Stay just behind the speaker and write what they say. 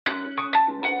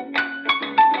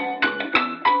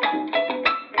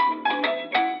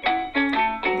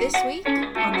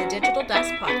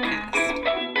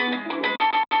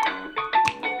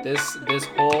This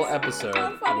whole episode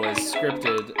was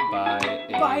scripted by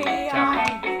a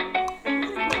chatbot.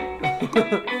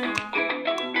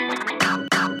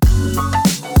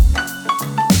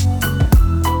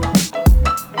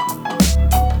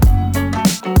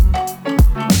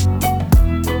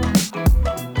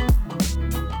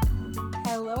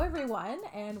 Hello, everyone,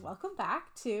 and welcome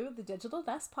back to the Digital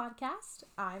Desk Podcast.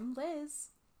 I'm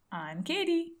Liz. I'm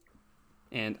Katie.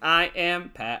 And I am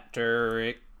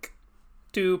Patrick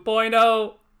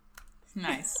 2.0.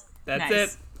 Nice. That's nice.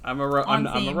 it. I'm a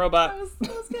robot. That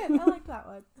was good. I like that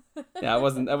one. Yeah, that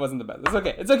wasn't the best.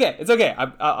 It's okay.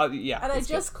 Yeah. And I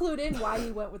just clued in why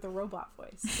you went with the robot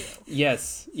voice too.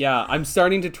 Yes. Yeah. I'm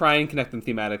starting to try and connect them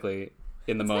thematically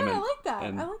in the moment. Good, I like that.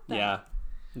 And I like that.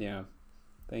 Yeah.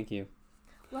 Thank you.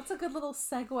 Well, that's a good little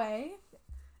segue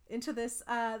into this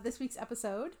this week's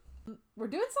episode. We're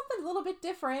doing something a little bit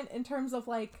different in terms of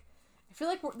I feel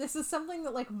like this is something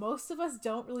that most of us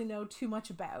don't really know too much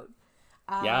about.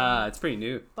 Yeah, it's pretty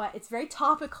new. But it's very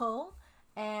topical,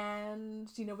 and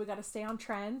we got to stay on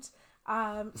trend.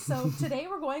 So today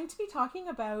we're going to be talking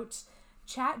about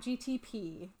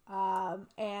ChatGTP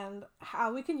and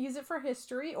how we can use it for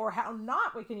history, or how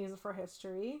not we can use it for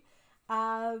history.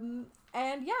 And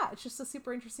yeah, it's just a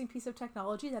super interesting piece of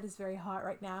technology that is very hot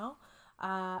right now.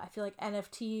 I feel like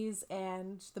NFTs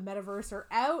and the metaverse are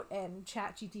out and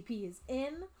ChatGTP is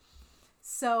in.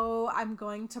 So I'm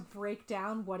going to break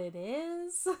down what it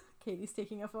is. Katie's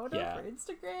taking a photo for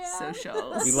Instagram.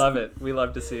 Socials. We love it. We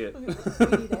love to see it. We need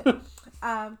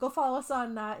it. Go follow us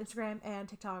on Instagram and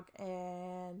TikTok,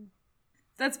 and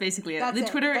that's basically it. That's the it.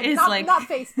 Twitter Like, is not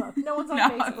Facebook. No one's on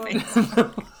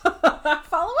Facebook.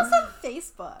 Follow us on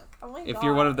Facebook. Oh my God. If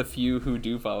you're one of the few who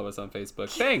do follow us on Facebook,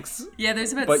 thanks. Yeah,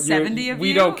 there's about But 70 of you.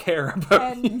 we don't care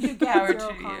about and you get Power zero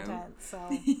to you. content. So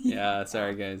Yeah,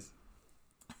 sorry guys.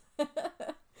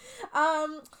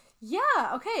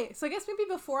 yeah, okay. So I guess maybe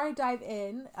before I dive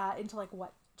into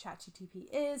what ChatGTP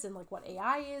is and what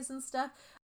AI is and stuff.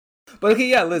 But okay,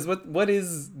 yeah, Liz, what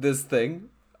is this thing?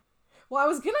 Well, I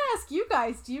was gonna ask you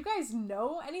guys. Do you guys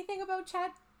know anything about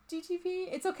ChatGTP?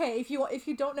 It's okay if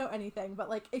you don't know anything, but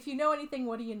if you know anything,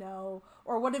 what do you know,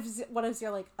 or what is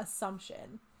your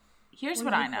assumption? Here's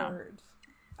what I know.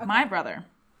 Okay. My brother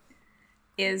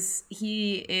is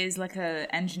a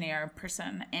engineer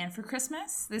person, and for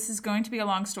Christmas, this is going to be a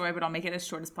long story, but I'll make it as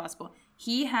short as possible.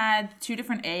 He had 2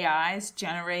 different AIs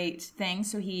generate things,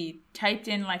 so he typed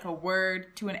in a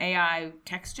word to an AI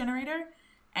text generator,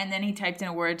 and then he typed in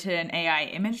a word to an AI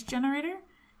image generator,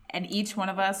 and each one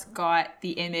of us got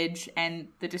the image and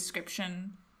the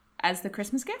description as the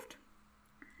Christmas gift.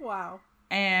 Wow.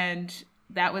 And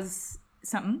that was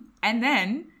something. And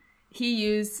then he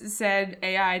used said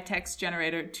AI text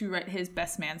generator to write his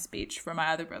best man speech for my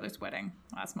other brother's wedding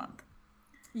last month.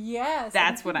 Yes.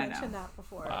 That's what I know. You mentioned that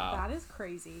before. Wow. That is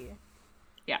crazy.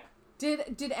 Yeah.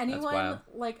 Did anyone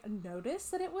notice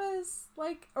that it was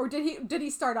or did he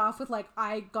start off with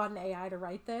I got an AI to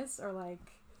write this, or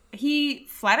He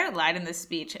flat out lied in this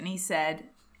speech, and he said,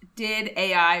 "Did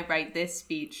AI write this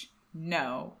speech?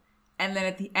 No." And then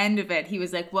at the end of it, he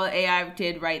was like, "Well, AI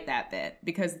did write that bit,"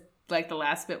 because the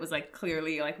last bit was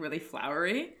clearly really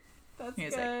flowery. That's He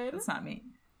was good. like, "That's not me."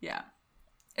 Yeah.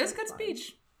 It was a good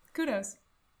speech. Kudos.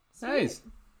 Nice.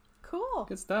 Cool.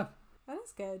 Good stuff. That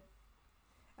is good.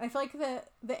 And I feel like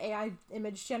the AI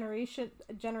image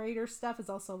generator stuff is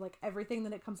also everything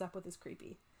that it comes up with is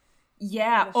creepy.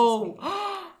 Yeah. That's just me.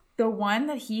 The one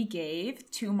that he gave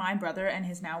to my brother and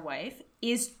his now wife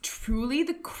is truly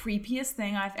the creepiest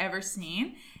thing I've ever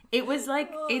seen. It was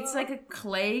it's a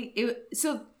clay.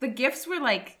 So the gifts were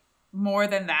more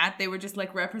than that. They were just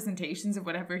representations of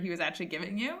whatever he was actually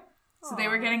giving you. So they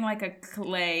were getting a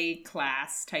clay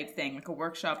class type thing, a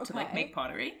workshop to make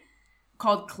pottery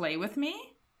called Clay With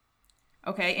Me.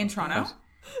 Okay, in Toronto.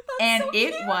 And so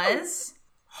it cute. was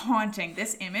haunting.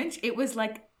 This image, it was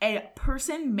a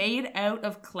person made out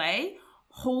of clay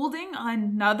holding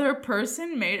another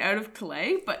person made out of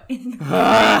clay, but in the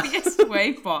creepiest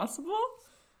way possible.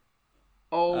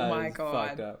 Oh That my is God.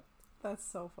 fucked up. That's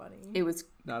so funny. It was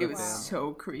Not it a was fan.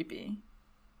 so creepy.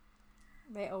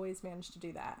 They always manage to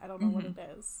do that. I don't know what it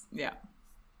is. Yeah.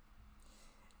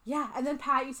 Yeah, and then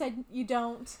Pat, you said you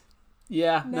don't.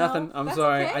 Yeah, No, nothing. I'm that's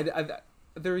sorry. okay.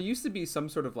 There used to be some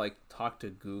sort of talk to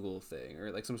Google thing,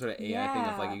 or some sort of AI thing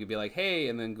of Yeah. you could be hey,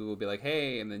 and then Google would be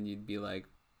hey, and then you'd be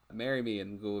marry me,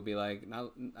 and Google would be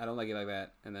no, I don't like it like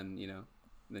that, and then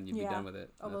then you'd be done with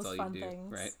it. All And that's those all fun you do,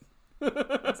 things. right?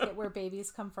 Let's get where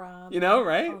babies come from.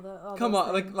 Right? All Come those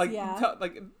on, things. Yeah.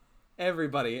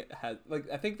 everybody has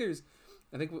I think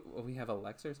we have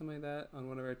Alexa or something like that on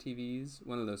one of our TVs,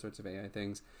 one of those sorts of AI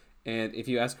things, and if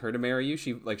you ask her to marry you,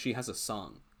 she has a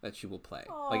song that she will play.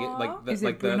 Is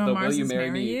it Bruno the Mars's Will You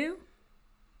Marry Marry Me? You?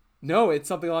 No, it's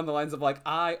something along the lines of like,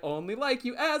 I only like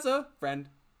you as a friend.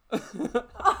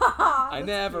 I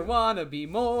never want to be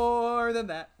more than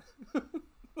that.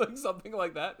 Like something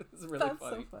like that. It's really That's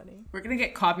funny. so funny. We're gonna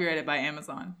get copyrighted by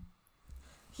Amazon.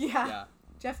 Yeah.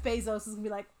 Jeff Bezos is gonna be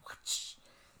like, whoosh.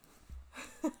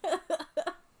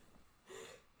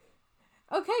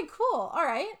 Okay, cool. All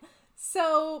right.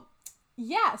 So,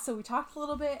 yeah. So we talked a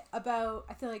little bit about,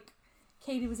 I feel like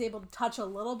Katie was able to touch a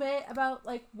little bit about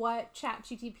like what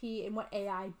ChatGTP and what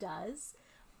AI does,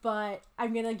 but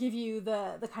I'm going to give you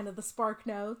the kind of the Spark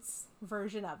Notes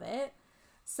version of it.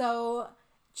 So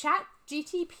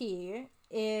ChatGTP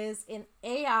is an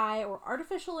AI or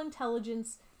artificial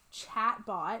intelligence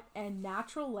chatbot and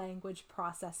natural language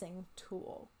processing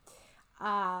tool.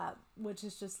 Which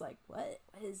is just like, what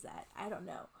is that? I don't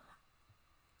know.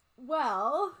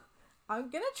 Well, I'm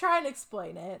gonna try and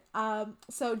explain it.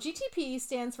 So GTP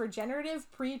stands for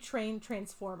Generative Pre-trained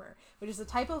Transformer, which is a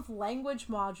type of language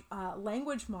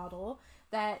model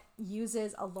that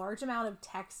uses a large amount of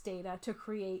text data to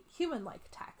create human-like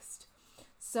text.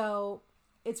 So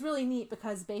it's really neat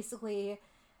because basically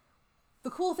the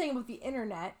cool thing about the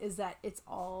internet is that it's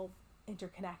all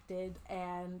interconnected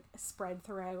and spread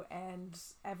throughout, and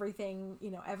everything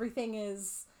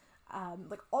is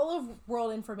like all of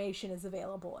world information is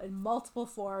available in multiple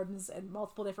forms and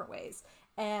multiple different ways.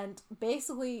 And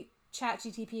basically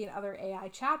ChatGTP and other AI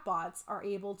chatbots are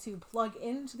able to plug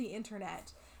into the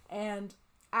internet and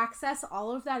access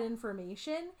all of that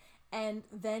information and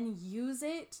then use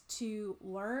it to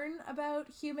learn about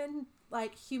human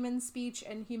speech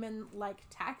and human like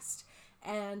text,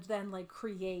 and then like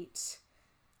create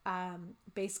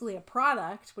basically a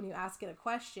product. When you ask it a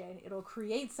question, it'll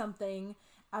create something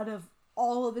out of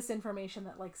all of this information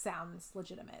that like sounds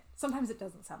legitimate. Sometimes it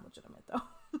doesn't sound legitimate though.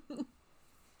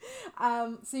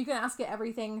 So you can ask it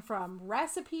everything from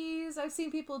recipes I've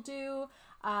seen people do,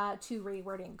 to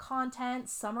rewording content,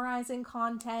 summarizing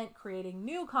content, creating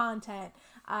new content,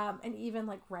 and even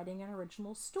like writing an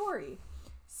original story.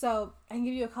 So I can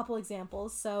give you a couple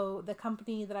examples. So the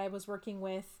company that I was working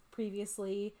with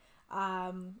previously,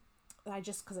 because I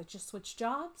just switched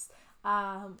jobs,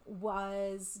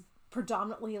 was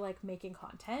predominantly like making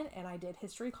content, and I did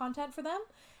history content for them.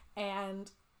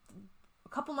 And a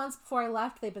couple months before I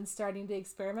left, they've been starting to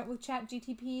experiment with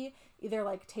ChatGTP, either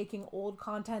like taking old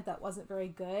content that wasn't very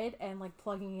good and like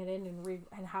plugging it in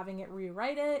and having it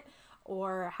rewrite it,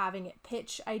 or having it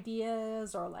pitch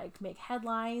ideas or like make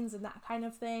headlines and that kind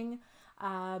of thing.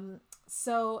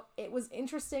 So it was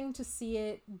interesting to see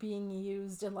it being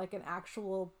used in like an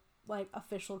actual like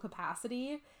official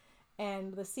capacity.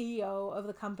 And the CEO of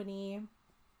the company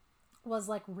was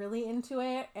like really into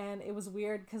it. And it was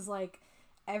weird because like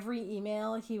every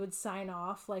email he would sign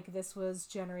off like this was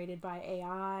generated by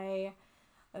AI.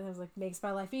 And it was like, makes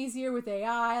my life easier with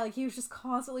AI. Like he was just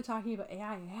constantly talking about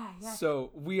AI. Yeah.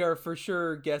 So we are for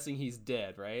sure guessing he's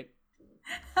dead, right?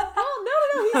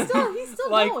 Oh no, he's still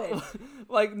like, going.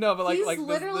 Like no, but he's like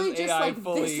literally this just AI like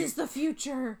fully, this is the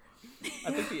future.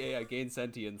 I think the AI gained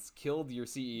sentience, killed your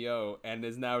CEO, and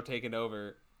is now taken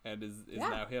over, and is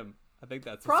now him. I think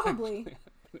that's probably.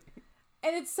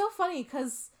 And it's so funny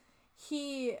because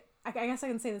I guess I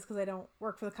can say this because I don't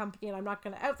work for the company and I'm not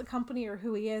going to out the company or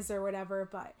who he is or whatever,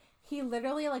 but he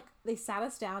literally, like, they sat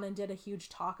us down and did a huge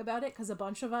talk about it because a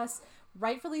bunch of us,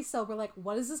 rightfully so, were like,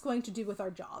 what is this going to do with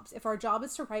our jobs? If our job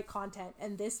is to write content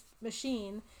and this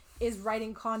machine is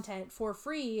writing content for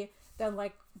free, then,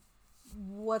 like,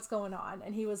 what's going on?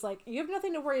 And he was like, you have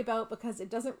nothing to worry about because it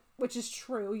doesn't, which is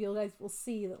true. You guys will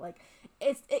see that, like,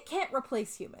 it can't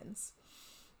replace humans.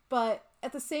 But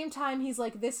at the same time, he's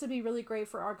like, this would be really great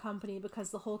for our company because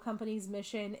the whole company's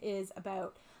mission is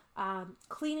about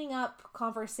cleaning up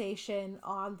conversation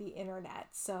on the internet.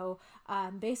 So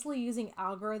basically using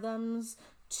algorithms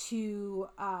to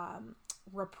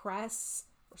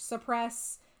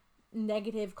suppress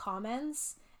negative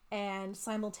comments and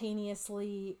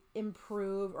simultaneously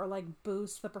improve or like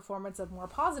boost the performance of more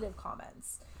positive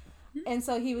comments. And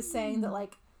so he was saying that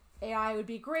like AI would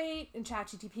be great and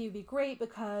ChatGTP would be great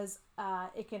because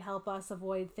it can help us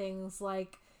avoid things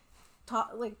like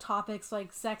topics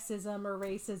like sexism or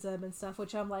racism and stuff,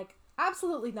 which I'm like,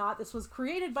 absolutely not. This was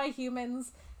created by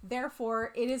humans,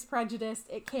 therefore it is prejudiced,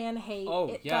 it can hate,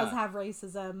 does have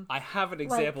racism. I have an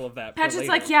example of that. Pat's just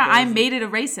like, I made it a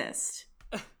racist.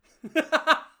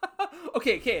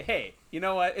 Okay, hey, you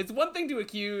know what? It's one thing to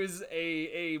accuse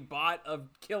a bot of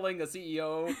killing a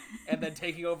CEO and then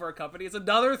taking over a company. It's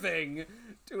another thing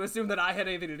to assume that I had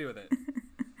anything to do with it.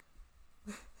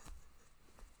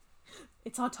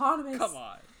 It's autonomous. Come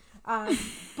on.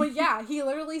 But yeah, he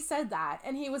literally said that.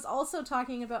 And he was also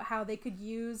talking about how they could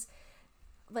use,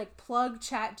 like, plug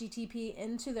ChatGTP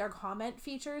into their comment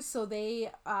features. So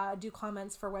they do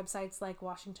comments for websites like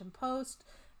Washington Post,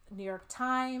 New York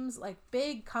Times, like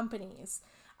big companies,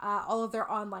 all of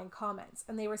their online comments.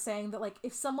 And they were saying that, like,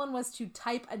 if someone was to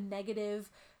type a negative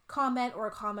comment or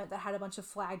a comment that had a bunch of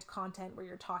flagged content where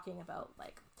you're talking about,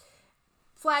 like,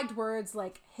 flagged words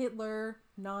like Hitler,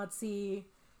 Nazi,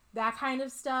 that kind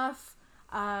of stuff,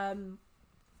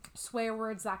 swear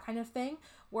words, that kind of thing,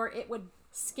 where it would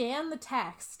scan the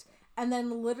text and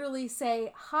then literally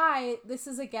say, hi, this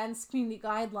is against community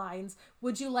guidelines.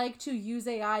 Would you like to use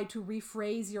AI to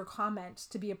rephrase your comment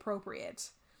to be appropriate?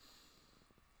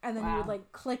 And then you would,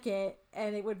 like, click it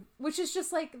and it would, which is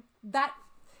just like that.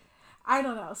 I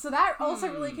don't know. So that also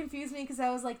really confused me, because I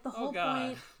was like, the whole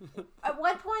point, at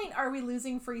what point are we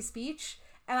losing free speech?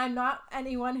 And I'm not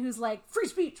anyone who's like, free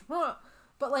speech, huh?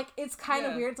 But, like, it's kind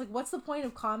of weird. It's like, what's the point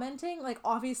of commenting? Like,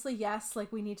 obviously, yes,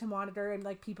 like, we need to monitor, and,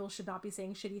 like, people should not be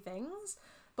saying shitty things.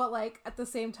 But, like, at the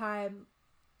same time,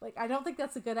 like, I don't think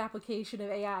that's a good application of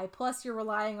AI. Plus, you're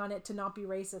relying on it to not be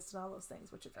racist and all those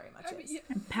things, which it very much is. Yeah,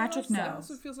 and Patrick knows. It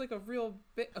also feels like a real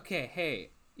bit... Okay, hey,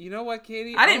 you know what,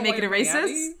 Katie? I didn't make it a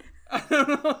racist. I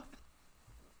don't know.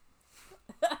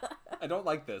 I don't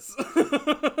like this.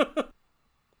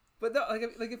 But no,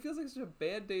 like it feels like such a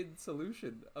band-aid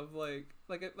solution of like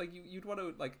you'd want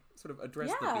to, like, sort of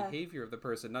address the behavior of the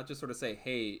person, not just sort of say,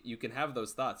 hey, you can have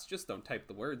those thoughts, just don't type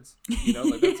the words. You know,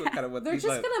 like, that's what kind of what they're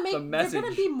just they're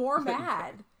gonna be more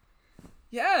mad.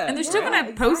 Yeah, and they're still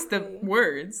gonna post the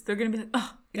words. They're gonna be like,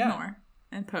 oh, ignore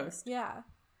and post. Yeah,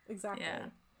 exactly. Yeah.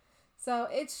 So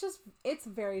it's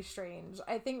very strange.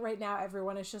 I think right now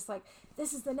everyone is just like,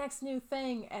 this is the next new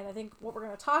thing. And I think what we're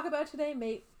going to talk about today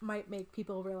might make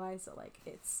people realize that, like,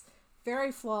 it's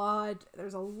very flawed.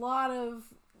 There's a lot of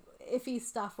iffy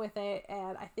stuff with it.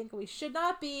 And I think we should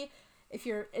not be, if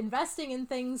you're investing in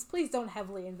things, please don't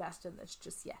heavily invest in this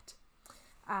just yet.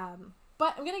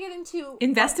 But I'm going to get into...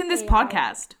 Invest in this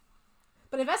podcast.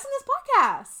 But invest in this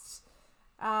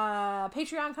podcast.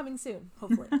 Patreon coming soon,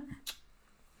 hopefully.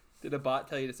 Did a bot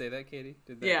tell you to say that, Katie?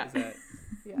 Yeah. Is that...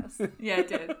 Yes. Yeah, it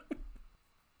did.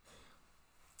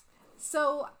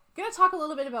 So, I'm going to talk a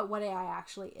little bit about what AI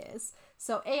actually is.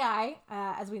 So, AI,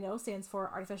 as we know, stands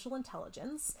for artificial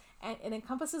intelligence, and it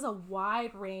encompasses a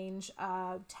wide range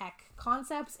of tech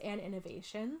concepts and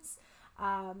innovations.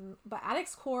 But at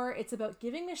its core, it's about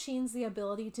giving machines the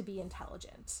ability to be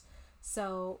intelligent.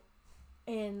 So,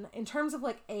 in terms of,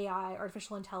 like, AI,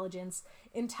 artificial intelligence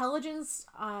in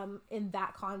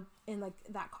that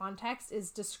context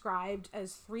is described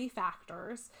as 3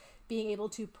 factors: being able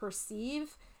to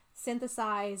perceive,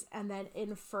 synthesize, and then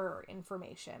infer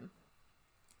information.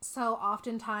 So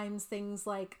oftentimes things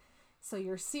like, so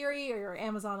your Siri or your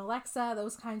Amazon Alexa,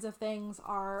 those kinds of things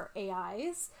are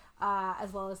AIs,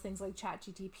 as well as things like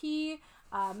ChatGTP,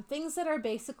 things that are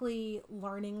basically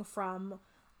learning from,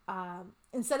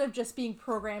 instead of just being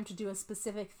programmed to do a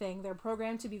specific thing, they're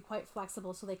programmed to be quite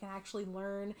flexible, so they can actually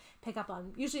learn, pick up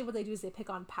on. Usually, what they do is they pick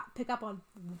up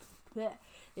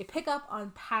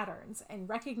on patterns and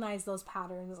recognize those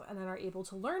patterns, and then are able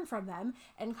to learn from them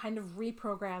and kind of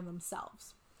reprogram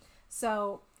themselves.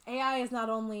 So AI is not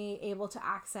only able to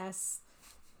access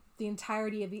the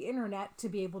entirety of the internet to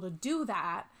be able to do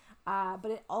that, but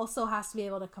it also has to be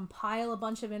able to compile a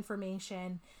bunch of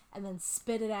information and then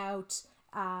spit it out.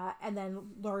 And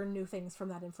then learn new things from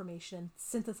that information and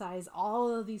synthesize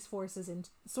all of these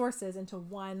sources into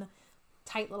one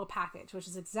tight little package, which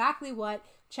is exactly what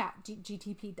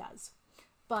ChatGTP does.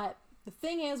 But the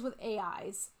thing is with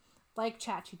AIs, like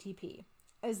ChatGTP,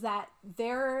 is that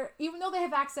even though they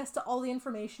have access to all the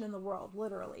information in the world,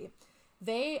 literally,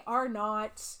 they are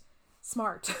not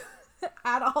smart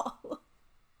at all.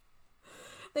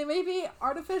 They may be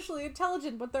artificially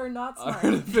intelligent, but they're not smart.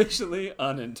 Artificially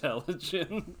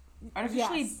unintelligent.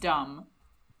 Artificially dumb.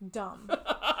 Dumb.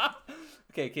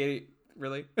 Okay, Katie,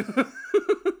 really?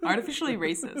 Artificially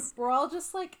racist. We're all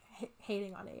just, like,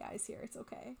 hating on AIs here. It's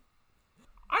okay.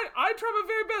 I try my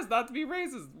very best not to be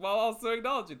racist, while also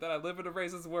acknowledging that I live in a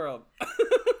racist world.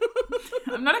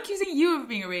 I'm not accusing you of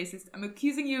being a racist. I'm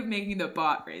accusing you of making the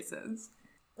bot racist.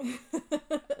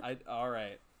 All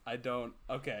right. I don't.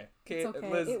 Okay. It's okay.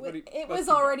 Liz, it was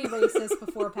already racist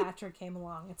before Patrick came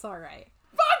along. It's all right.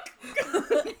 Fuck!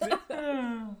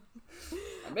 I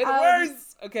made it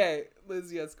worse. Okay,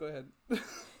 Liz. Yes, go ahead.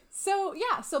 So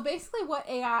basically, what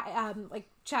AI, like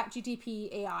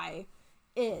ChatGTP AI,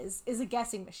 is a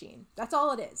guessing machine. That's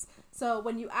all it is. So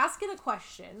when you ask it a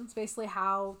question, it's basically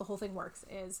how the whole thing works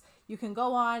is you can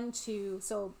go on to,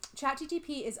 so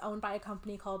ChatGTP is owned by a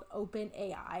company called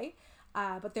OpenAI,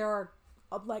 but there are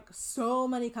like so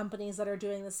many companies that are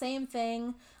doing the same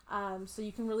thing. So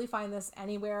you can really find this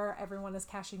anywhere. Everyone is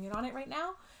cashing in on it right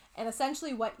now. And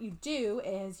essentially what you do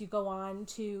is you go on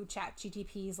to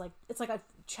ChatGTP's, like, it's like a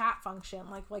chat function,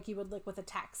 like you would like with a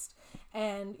text,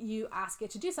 and you ask it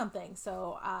to do something.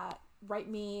 So write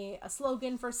me a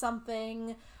slogan for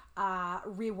something,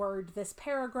 reword this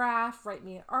paragraph, write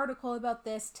me an article about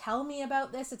this, tell me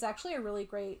about this. It's actually a really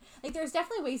great, like, there's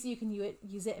definitely ways that you can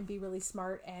use it and be really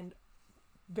smart and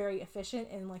very efficient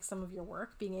in like some of your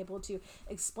work, being able to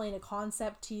explain a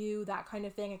concept to you, that kind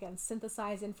of thing. Again,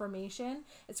 synthesize information.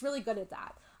 It's really good at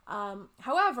that.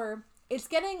 However, it's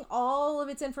getting all of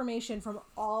its information from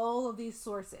all of these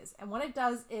sources. And what it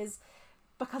does is,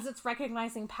 because it's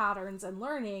recognizing patterns and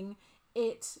learning,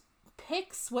 it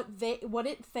picks what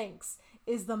it thinks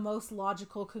is the most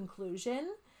logical conclusion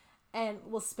and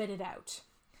will spit it out.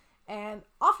 And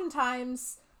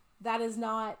oftentimes that is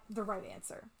not the right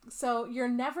answer. So you're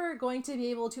never going to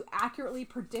be able to accurately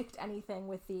predict anything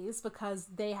with these because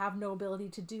they have no ability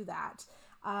to do that.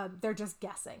 They're just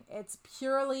guessing. It's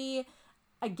purely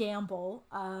a gamble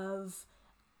of,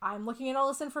 I'm looking at all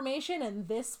this information and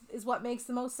this is what makes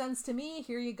the most sense to me.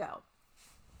 Here you go.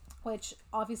 Which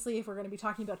obviously, if we're going to be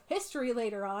talking about history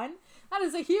later on, that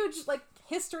is a huge, like,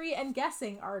 history and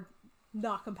guessing are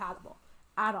not compatible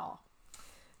at all.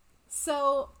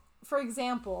 So, for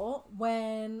example,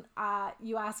 when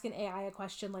you ask an AI a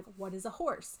question like, what is a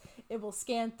horse? It will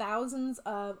scan thousands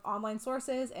of online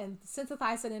sources and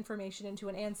synthesize that information into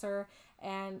an answer,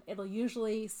 and it'll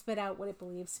usually spit out what it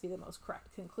believes to be the most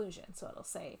correct conclusion. So it'll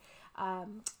say,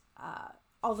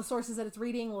 all the sources that it's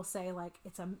reading will say, like,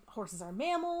 horses are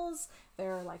mammals,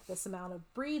 there are like this amount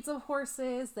of breeds of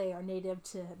horses, they are native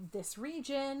to this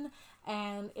region,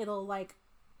 and it'll like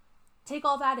take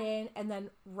all that in and then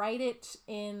write it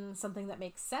in something that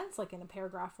makes sense, like in a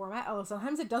paragraph format. Oh,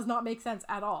 sometimes it does not make sense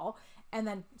at all, and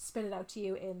then spit it out to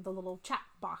you in the little chat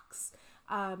box.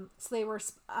 So they were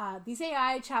these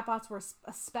AI chatbots were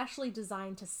especially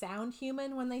designed to sound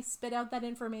human when they spit out that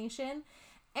information.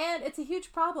 And it's a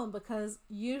huge problem because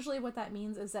usually what that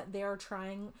means is that they're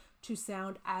trying to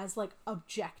sound as like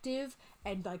objective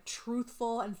and like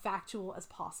truthful and factual as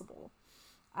possible,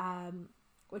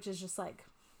 which is just like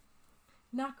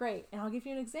not great. And I'll give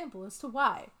you an example as to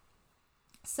why.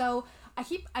 So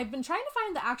I've been trying to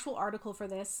find the actual article for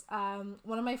this.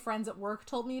 One of my friends at work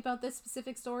told me about this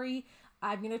specific story.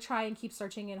 I'm going to try and keep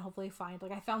searching and hopefully find,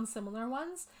 like, I found similar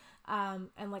ones.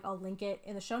 And like, I'll link it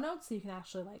in the show notes so you can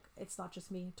actually, like, it's not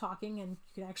just me talking and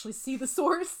you can actually see the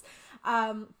source.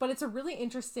 But it's a really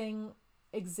interesting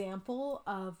example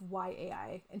of why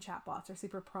AI and chatbots are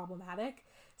super problematic.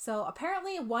 So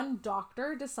apparently one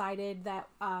doctor decided that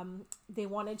they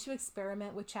wanted to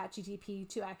experiment with ChatGTP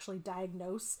to actually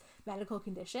diagnose medical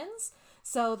conditions.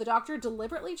 So the doctor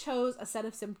deliberately chose a set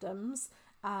of symptoms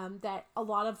that a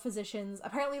lot of physicians,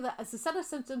 apparently it's a set of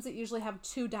symptoms that usually have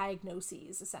two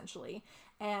diagnoses, essentially.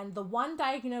 And the one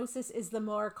diagnosis is the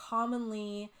more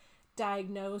commonly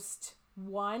diagnosed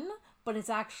one, but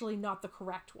it's actually not the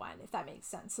correct one, if that makes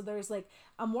sense. So there's like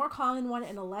a more common one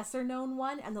and a lesser known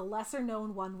one, and the lesser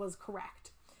known one was correct.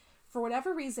 For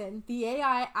whatever reason, the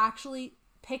AI actually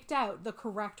picked out the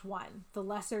correct one, the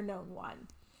lesser known one.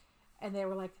 And they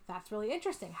were like, that's really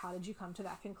interesting. How did you come to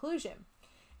that conclusion?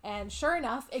 And sure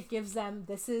enough, it gives them,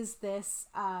 this is this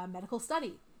medical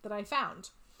study that I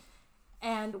found.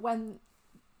 And when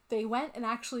they went and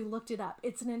actually looked it up,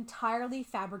 it's an entirely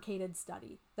fabricated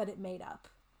study that it made up.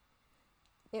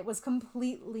 It was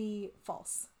completely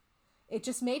false. It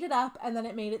just made it up and then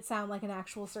it made it sound like an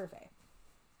actual survey.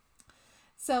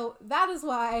 So that is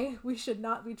why we should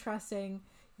not be trusting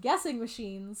guessing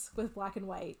machines with black and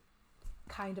white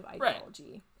kind of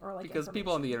ideology. Right. Or like because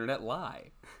people on the internet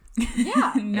lie.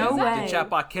 Yeah, no way. The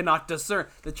chatbot cannot discern.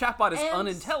 The chatbot is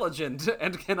unintelligent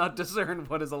and cannot discern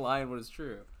what is a lie and what is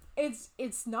true.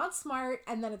 It's not smart,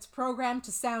 and then it's programmed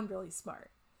to sound really smart.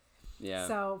 Yeah.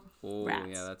 So.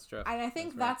 Yeah, that's true. And I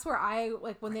think that's where I,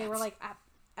 like, when they were like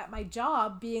at my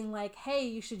job being like, hey,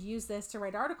 you should use this to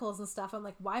write articles and stuff. I'm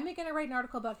like, why am I going to write an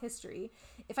article about history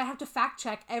if I have to fact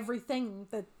check everything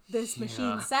that this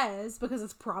machine says because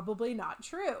it's probably not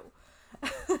true?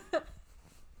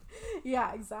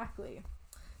 Yeah, exactly.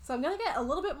 So I'm going to get a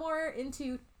little bit more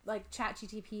into like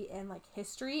ChatGTP and like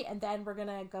history, and then we're going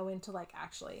to go into like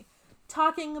actually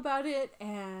talking about it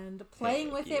and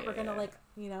playing with it. We're going to like,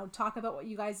 talk about what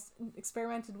you guys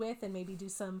experimented with and maybe do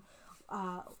some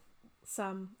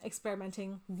some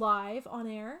experimenting live on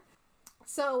air.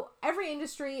 So every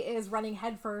industry is running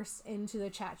headfirst into the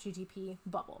ChatGTP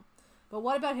bubble. But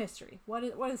what about history? What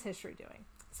is history doing?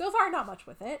 So far, not much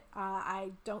with it.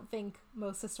 I don't think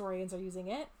most historians are using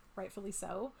it, rightfully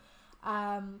so.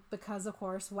 Because, of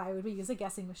course, why would we use a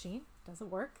guessing machine? Doesn't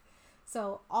work.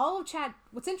 So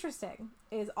what's interesting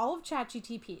is all of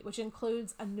ChatGTP, which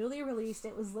includes a newly released,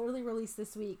 it was literally released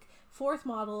this week, 4th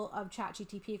model of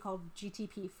ChatGTP called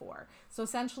GTP4. So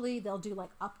essentially they'll do like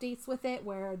updates with it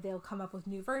where they'll come up with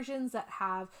new versions that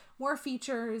have more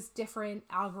features, different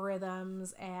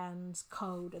algorithms and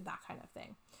code and that kind of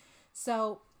thing.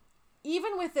 So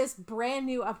even with this brand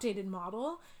new updated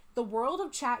model, the world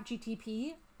of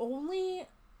ChatGTP only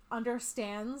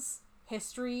understands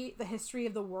the history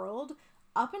of the world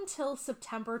up until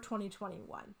September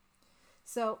 2021.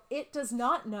 So it does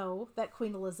not know that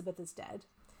Queen Elizabeth is dead.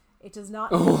 It does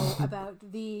not know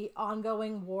about the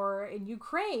ongoing war in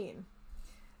Ukraine.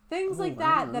 Things like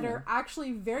that are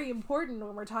actually very important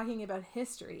when we're talking about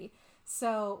history.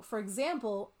 So, for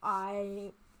example,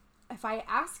 if I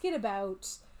ask it about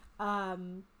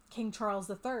King Charles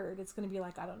III, it's going to be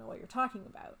like, I don't know what you're talking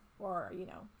about. Or,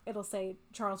 it'll say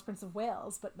Charles, Prince of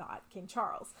Wales, but not King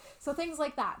Charles. So things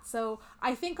like that. So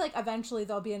I think like eventually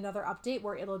there'll be another update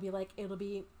where it'll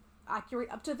be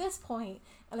accurate up to this point.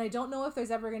 And I don't know if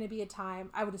there's ever going to be a time,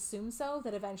 I would assume so,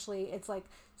 that eventually it's like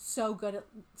so good at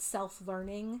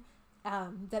self-learning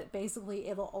that basically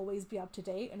it'll always be up to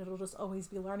date and it'll just always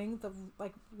be learning the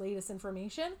like latest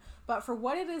information. But for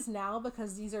what it is now,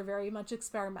 because these are very much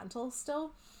experimental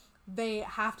still, they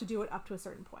have to do it up to a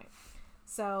certain point.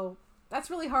 So that's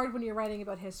really hard when you're writing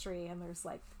about history and there's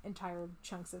like entire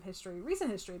chunks of history, recent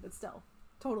history, but still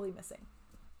totally missing.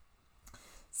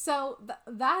 So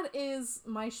that is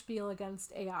my spiel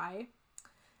against AI.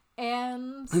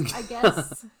 And I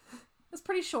guess it's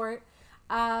pretty short.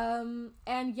 And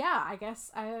yeah, I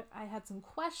guess I had some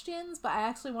questions, but I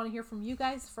actually want to hear from you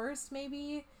guys first,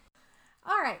 maybe.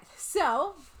 All right.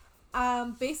 So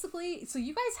basically, so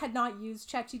you guys had not used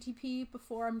ChatGTP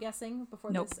before, I'm guessing,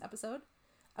 before Nope. this episode?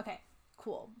 Okay,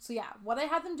 cool. So yeah, what I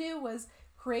had them do was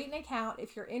create an account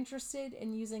if you're interested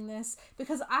in using this,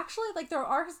 because actually like there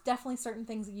are definitely certain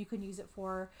things that you can use it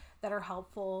for that are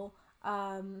helpful.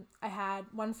 I had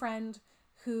one friend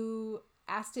who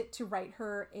asked it to write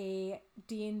her a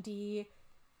D&D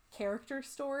character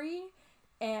story,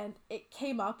 and it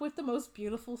came up with the most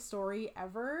beautiful story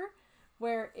ever,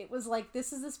 where it was like,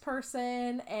 this is this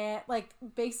person, and like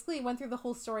basically it went through the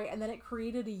whole story, and then it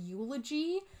created a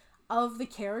eulogy of the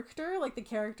character, like the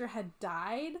character had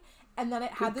died, and then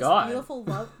it had this beautiful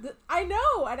love. I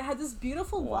know, and it had this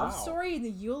beautiful love story in the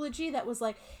eulogy that was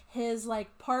like his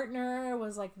like partner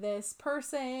was like this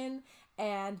person,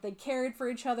 and they cared for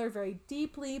each other very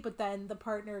deeply, but then the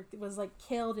partner was like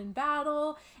killed in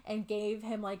battle and gave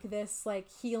him like this like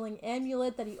healing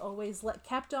amulet that he always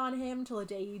kept on him till the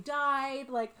day he died.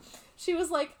 Like she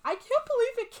was like, I can't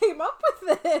believe it came up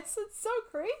with this. It's so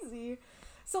crazy.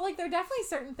 So like there are definitely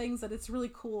certain things that it's really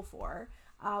cool for.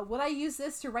 Would I use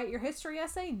this to write your history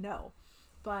essay? No.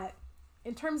 But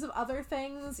in terms of other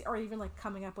things, or even like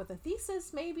coming up with a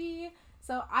thesis maybe.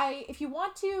 So if you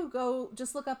want to, go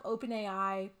just look up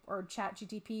OpenAI or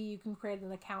ChatGTP. You can create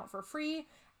an account for free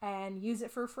and use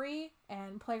it for free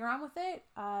and play around with it,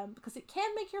 because it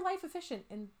can make your life efficient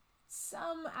in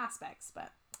some aspects,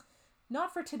 but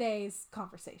not for today's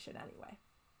conversation anyway.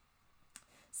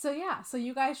 So yeah, so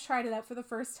you guys tried it out for the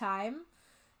first time.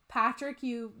 Patrick,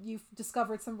 you've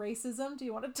discovered some racism. Do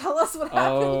you want to tell us what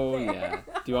happened there?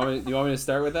 Yeah. Do you want me to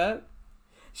start with that?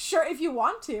 Sure, if you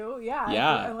want to. Yeah.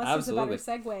 Yeah, unless absolutely. there's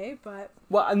a better segue, but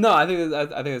Well, no, I think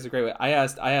that's a great way. I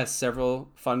asked several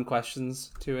fun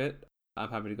questions to it. I'm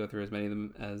happy to go through as many of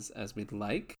them as we'd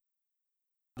like.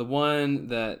 The one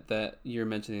that you're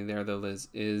mentioning there, though, Liz,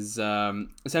 is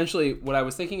essentially what I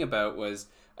was thinking about was,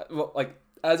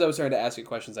 as I was starting to ask you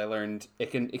questions, I learned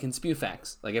it can spew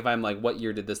facts. Like if I'm like, what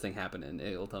year did this thing happen in?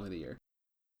 It'll tell me the year.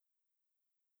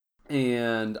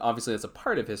 And obviously that's a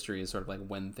part of history, is sort of like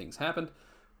when things happened.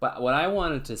 But what I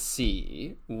wanted to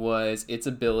see was its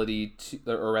ability to,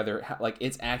 or rather like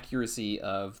its accuracy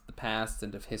of the past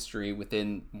and of history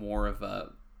within more of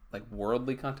a like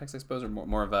worldly context, I suppose, or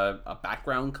more of a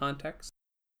background context.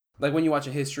 Like when you watch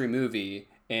a history movie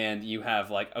and you have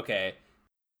like, okay,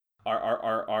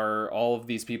 are all of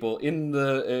these people in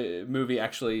the movie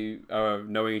actually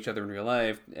knowing each other in real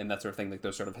life and that sort of thing, like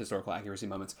those sort of historical accuracy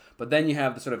moments. But then you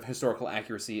have the sort of historical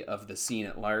accuracy of the scene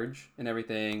at large and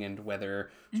everything, and whether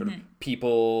sort of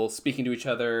people speaking to each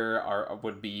other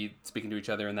would be speaking to each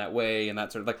other in that way, and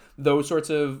that sort of like those sorts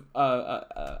of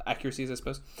accuracies, I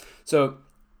suppose. So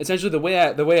essentially the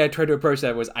way I tried to approach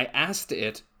that was I asked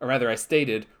it, or rather I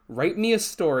stated, write me a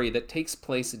story that takes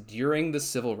place during the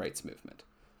civil rights movement.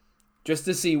 Just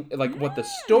to see like what the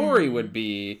story would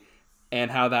be and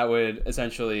how that would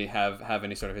essentially have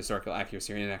any sort of historical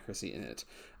accuracy or inaccuracy in it.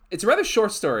 It's a rather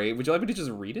short story. Would you like me to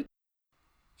just read it?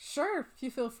 Sure, if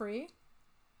you feel free.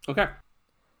 Okay.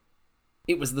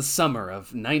 It was the summer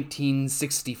of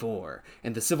 1964,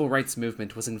 and the civil rights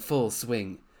movement was in full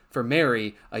swing. For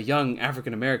Mary, a young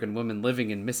African-American woman living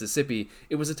in Mississippi,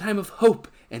 it was a time of hope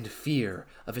and fear,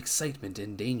 of excitement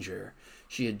and danger.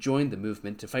 She had joined the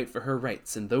movement to fight for her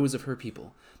rights and those of her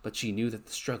people, but she knew that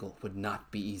the struggle would not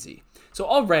be easy. So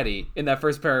already, in that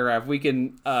first paragraph, we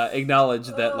can acknowledge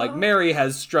that, like, Mary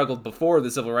has struggled before the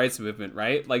civil rights movement,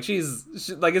 right? Like,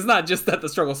 like, it's not just that the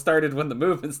struggle started when the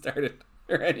movement started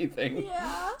or anything.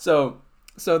 Yeah. So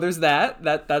there's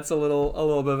that's a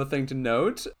little bit of a thing to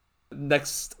note.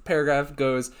 Next paragraph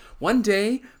goes, one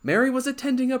day, Mary was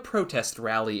attending a protest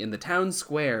rally in the town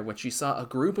square when she saw a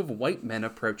group of white men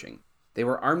approaching. They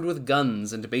were armed with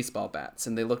guns and baseball bats,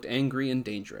 and they looked angry and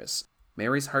dangerous.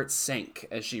 Mary's heart sank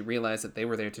as she realized that they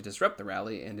were there to disrupt the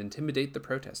rally and intimidate the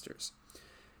protesters.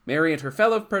 Mary and her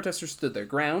fellow protesters stood their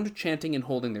ground, chanting and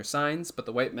holding their signs, but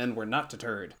the white men were not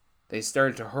deterred. They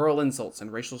started to hurl insults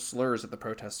and racial slurs at the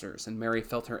protesters, and Mary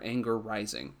felt her anger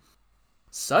rising.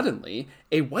 Suddenly,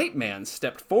 a white man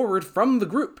stepped forward from the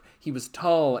group. He was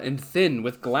tall and thin,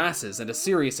 with glasses and a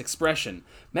serious expression.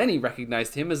 Many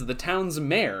recognized him as the town's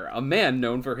mayor, a man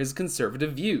known for his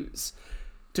conservative views.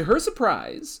 To her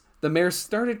surprise, the mayor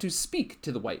started to speak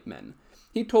to the white men.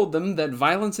 He told them that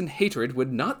violence and hatred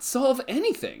would not solve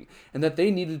anything, and that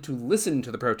they needed to listen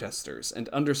to the protesters and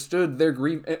understand their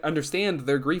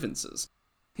grievances.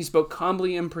 He spoke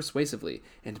calmly and persuasively,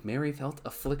 and Mary felt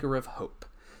a flicker of hope.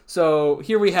 So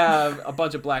here we have a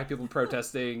bunch of black people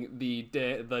protesting the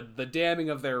damning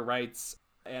of their rights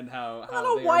and how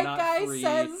they are not free.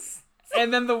 Says...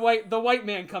 And then the white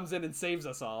man comes in and saves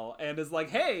us all and is like,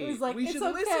 "Hey, we should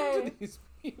listen to these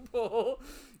people,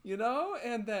 you know,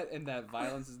 and that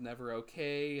violence is never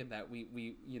okay, and that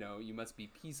we you must be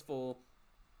peaceful."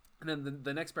 And then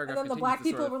the next paragraph. And then the black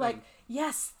people were like,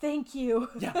 "Yes, thank you."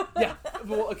 Yeah.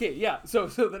 Well, okay, yeah. So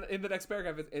then in the next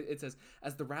paragraph, it says,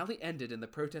 as the rally ended and the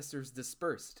protesters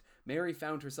dispersed, Mary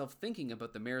found herself thinking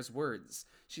about the mayor's words.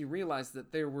 She realized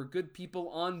that there were good people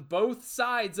on both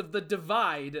sides of the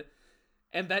divide,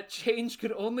 and that change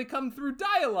could only come through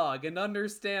dialogue and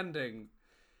understanding.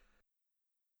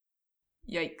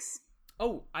 Yikes.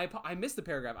 Oh, I missed the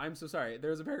paragraph. I'm so sorry. There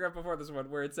was a paragraph before this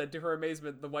one where it said, to her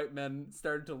amazement, the white men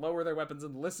started to lower their weapons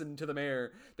and listen to the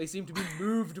mayor. They seemed to be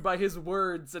moved by his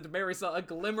words, and Mary saw a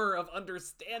glimmer of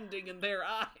understanding in their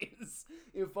eyes.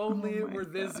 If only it were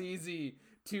this easy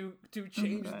to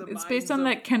change the minds. It's based on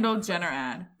that Kendall Jenner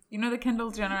ad. You know the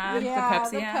Kendall Jenner ad? Yeah,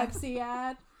 the Pepsi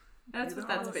ad. That's what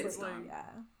that's based on. Yeah.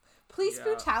 Police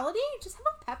brutality? Just have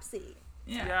a Pepsi.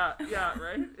 Yeah,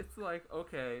 right? It's like,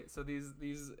 okay, so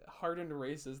these hardened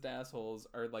racist assholes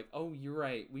are like, oh, you're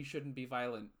right, we shouldn't be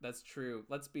violent. That's true.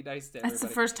 Let's be nice to everybody. That's the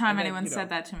first time anyone said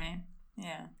that to me.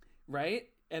 Yeah. Right?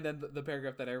 And then the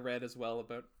paragraph that I read as well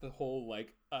about the whole,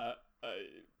 like,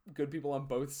 good people on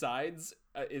both sides.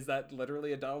 Is that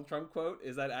literally a Donald Trump quote?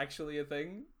 Is that actually a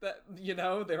thing? That,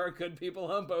 there are good people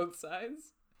on both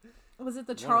sides? Was it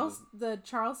the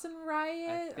Charleston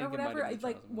riot or whatever?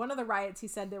 Like, one of the riots, he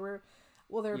said there were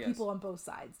people on both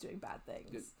sides doing bad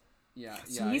things.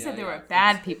 So he said there were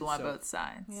bad people on both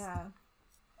sides. Yeah.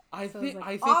 I think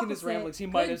in his ramblings he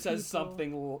might have said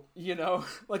something,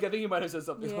 like I think he might have said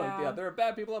something like, there are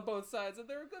bad people on both sides and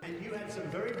there are good people. And you had some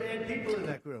very bad people in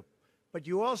that group, but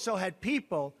you also had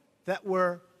people that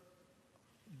were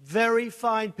very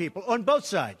fine people on both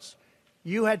sides.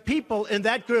 You had people in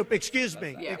that group, excuse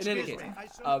me. In any case,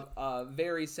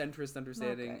 very centrist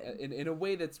understanding in a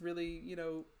way that's really,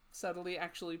 subtly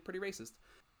actually pretty racist.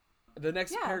 The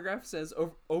next paragraph says,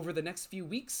 over the next few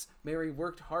weeks, Mary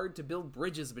worked hard to build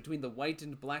bridges between the white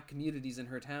and black communities in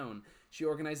her town. She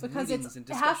organized meetings and discussions.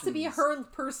 It has to be her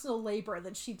personal labor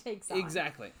that she takes on.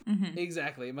 Exactly. Mm-hmm.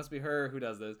 Exactly. It must be her who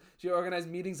does this. She organized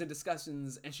meetings and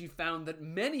discussions, and she found that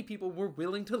many people were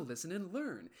willing to listen and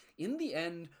learn. In the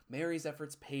end, Mary's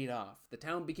efforts paid off. The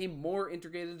town became more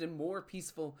integrated and more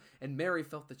peaceful, and Mary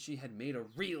felt that she had made a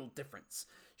real difference.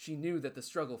 She knew that the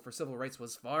struggle for civil rights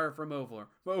was far from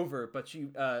over, but she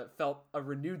felt a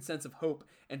renewed sense of hope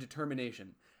and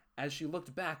determination. As she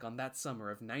looked back on that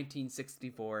summer of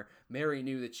 1964, Mary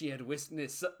knew that she had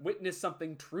witnessed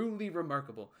something truly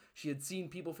remarkable. She had seen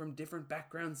people from different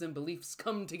backgrounds and beliefs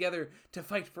come together to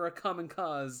fight for a common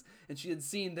cause, and she had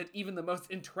seen that even the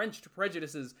most entrenched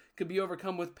prejudices could be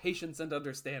overcome with patience and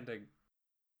understanding.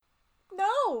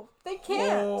 No, they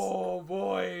can't. Oh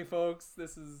boy, folks,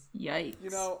 this is Yikes. we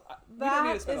don't need That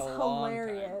to is spend a long time.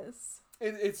 hilarious.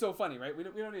 It's so funny, right? We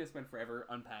don't need to spend forever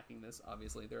unpacking this.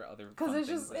 Obviously, there are other Because fun it's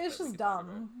things just that it's we just could talk about.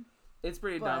 dumb. It's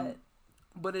pretty dumb.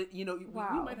 But we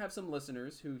Wow. might have some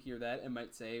listeners who hear that and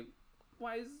might say,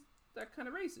 "Why is that kind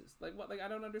of racist? Like what? Like I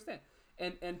don't understand."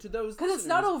 And to those Because it's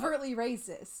not overtly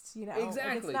racist, you know.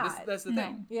 exactly. Like it's not. That's the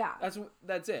thing. Yeah.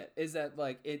 That's it. Is that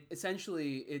like it?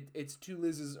 Essentially, it's to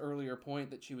Liz's earlier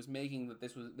point that she was making that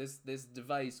this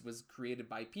device was created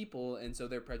by people, and so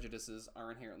their prejudices are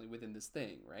inherently within this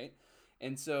thing, right?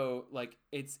 And so like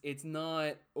it's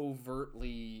not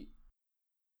overtly,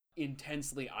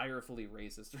 intensely, irefully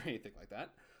racist or anything like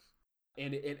that.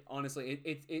 And it honestly,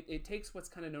 it takes what's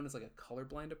kind of known as like a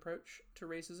colorblind approach to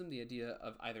racism, the idea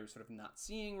of either sort of not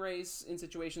seeing race in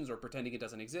situations or pretending it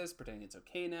doesn't exist, pretending it's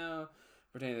okay now,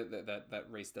 pretending that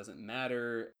race doesn't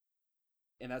matter,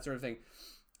 and that sort of thing.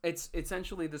 It's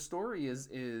essentially the story is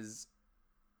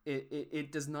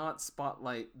it does not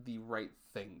spotlight the right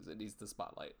things it needs to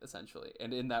spotlight, essentially.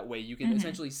 And in that way, you can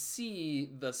essentially see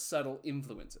the subtle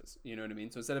influences. You know what I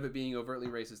mean? So instead of it being overtly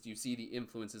racist, you see the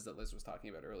influences that Liz was talking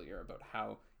about earlier about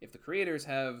how if the creators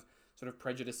have sort of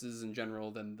prejudices in general,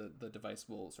 then the device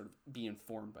will sort of be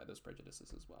informed by those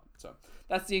prejudices as well. So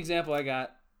that's the example I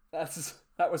got. That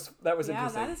was interesting. Yeah,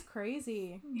 that is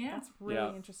crazy. Yeah. That's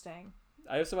really interesting.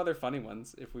 I have some other funny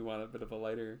ones if we want a bit of a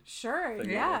lighter Sure, thing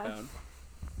yeah. that I found.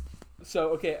 So,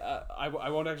 okay, I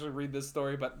won't actually read this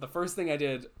story, but the first thing I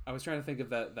did, I was trying to think of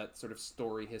that sort of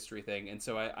story history thing, and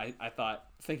so I thought,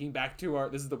 thinking back to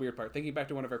this is the weird part, thinking back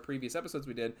to one of our previous episodes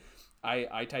we did,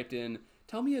 I typed in,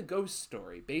 tell me a ghost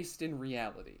story based in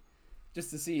reality, just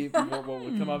to see what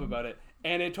would come up about it,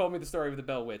 and it told me the story of the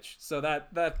Bell Witch, so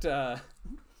that kind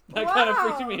of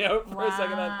freaked me out for a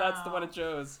second, that's the one it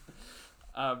chose.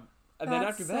 And then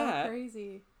after that,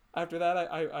 crazy. After that,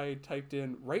 I typed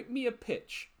in, write me a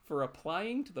pitch for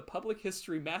applying to the Public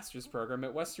History Master's Program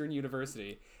at Western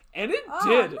University. And it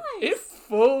did. Nice. It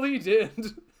fully did.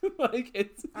 Like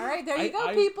it's all right, there you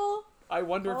go, people. I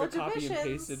wonder if it Hold copy and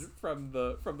divisions. pasted from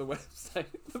the website.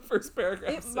 The first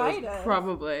paragraph It says, Oh, might have.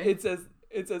 Probably. it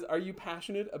says, are you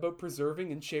passionate about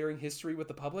preserving and sharing history with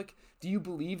the public? Do you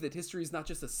believe that history is not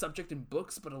just a subject in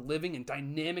books, but a living and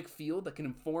dynamic field that can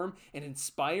inform and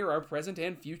inspire our present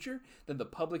and future? Then the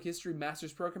Public History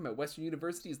Master's Program at Western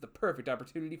University is the perfect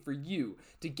opportunity for you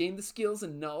to gain the skills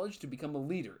and knowledge to become a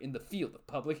leader in the field of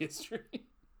public history.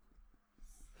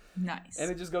 Nice. And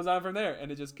it just goes on from there,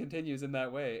 and it just continues in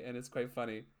that way, and it's quite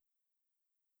funny.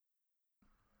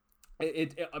 But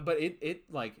it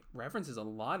like references a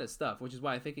lot of stuff, which is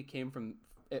why I think it came from.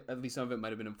 At least some of it might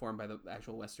have been informed by the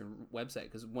actual Western website,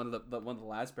 because one of the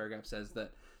last paragraphs says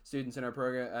that students in our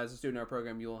program, as a student in our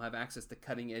program, you will have access to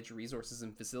cutting edge resources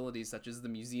and facilities such as the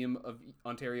Museum of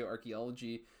Ontario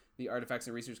Archaeology, the Artifacts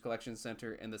and Research Collection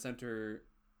Center, and the Center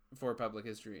for Public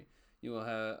History. You will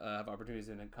have opportunities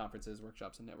in conferences,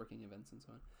 workshops, and networking events, and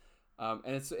so on.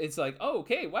 And it's like, oh,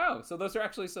 okay, wow. So those are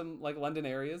actually some like London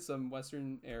areas, some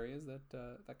Western areas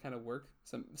that kind of work.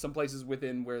 Some places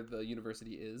within where the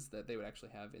university is that they would actually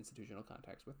have institutional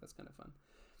contacts with. That's kind of fun.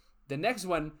 The next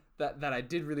one that I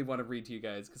did really want to read to you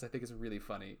guys because I think it's really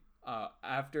funny.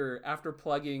 After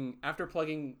plugging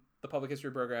the public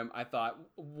history program, I thought,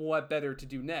 what better to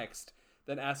do next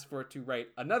than ask for it to write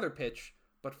another pitch,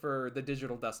 but for the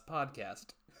Digital Dust podcast.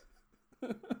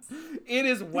 It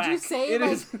is whack. Did you say it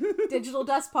like is... Digital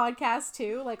Dust podcast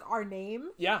too? Like our name?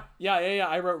 Yeah.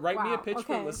 I wrote, write me a Wow, pitch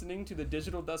for okay. listening to the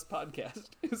Digital Dust podcast.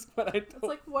 Is what I told. It's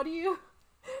like, what do you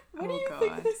God.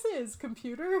 think this is?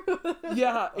 Computer?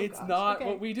 Yeah, Oh, it's gosh. not Okay,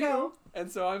 what we do, go.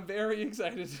 and so I'm very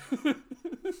excited.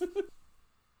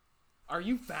 Are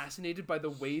you fascinated by the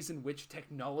ways in which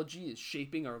technology is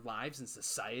shaping our lives and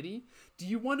society? Do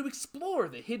you want to explore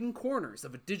the hidden corners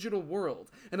of a digital world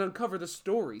and uncover the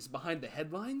stories behind the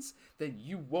headlines? Then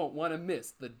you won't want to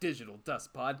miss the Digital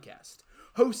Dust Podcast.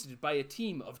 Hosted by a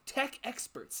team of tech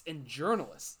experts and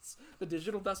journalists, the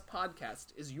Digital Dust Podcast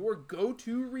is your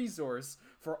go-to resource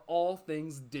for all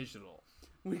things digital.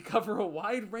 We cover a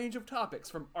wide range of topics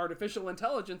from artificial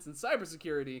intelligence and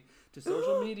cybersecurity to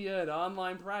social media and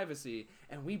online privacy,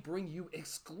 and we bring you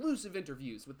exclusive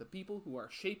interviews with the people who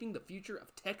are shaping the future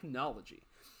of technology.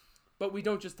 But we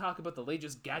don't just talk about the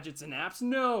latest gadgets and apps,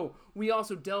 no! We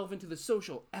also delve into the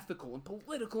social, ethical, and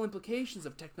political implications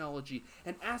of technology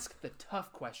and ask the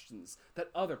tough questions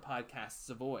that other podcasts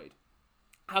avoid.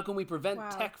 How can we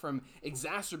prevent tech from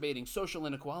exacerbating social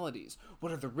inequalities?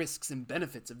 What are the risks and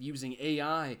benefits of using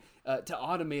AI to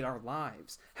automate our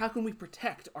lives? How can we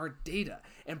protect our data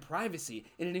and privacy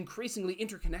in an increasingly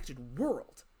interconnected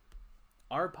world?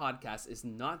 our podcast is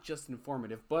not just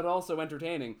informative, but also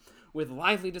entertaining, with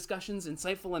lively discussions,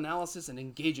 insightful analysis, and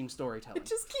engaging storytelling. It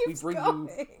just keeps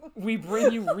We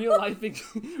bring you real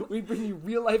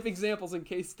life examples and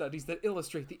case studies that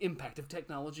illustrate the impact of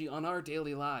technology on our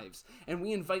daily lives, and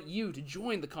we invite you to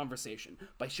join the conversation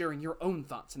by sharing your own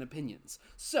thoughts and opinions.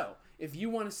 So, if you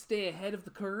want to stay ahead of the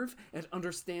curve and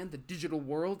understand the digital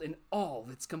world in all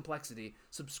its complexity,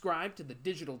 subscribe to the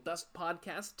Digital Dust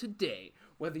Podcast today.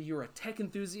 Whether you're a tech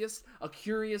enthusiast, a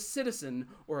curious citizen,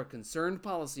 or a concerned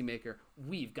policymaker,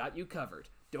 we've got you covered.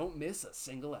 Don't miss a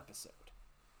single episode.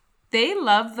 They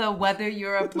love the whether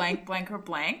you're a blank, blank, or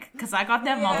blank, because I got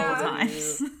that multiple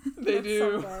times. They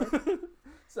do.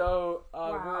 So So,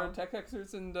 Wow. we're tech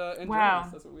experts and Wow.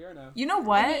 journalists. That's what we are now. You know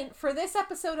what? I mean, for this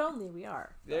episode only, we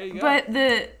are. There you go. But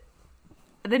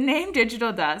the name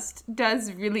Digital Dust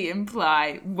does really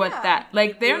imply what Yeah. that,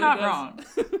 like, they're really not does.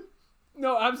 wrong.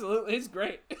 No, absolutely. It's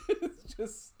great. It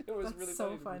was That's really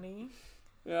so funny. funny.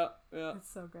 Yeah, yeah.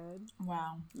 It's so good.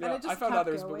 Wow. Yeah, it just I found kept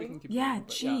others, but we going. can keep Yeah, going.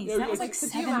 But jeez, yeah. that was Yeah, like Could you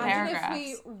 7 imagine paragraphs.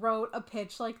 if we wrote a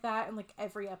pitch like that and like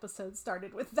every episode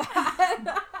started with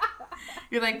that?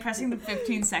 You're like pressing the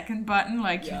 15-second button,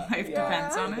 like your life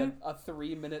depends on it. A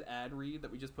 3-minute ad read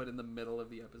that we just put in the middle of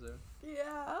the episode.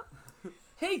 Yeah.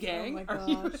 Hey, gang, my are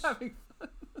you gosh. having fun?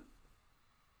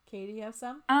 Katie, you have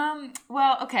some?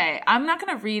 Well, okay. I'm not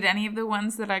gonna read any of the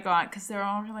ones that I got because they're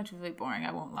all relatively boring.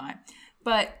 I won't lie.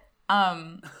 But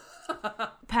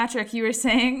Patrick, you were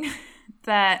saying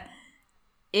that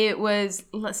it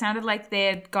sounded like they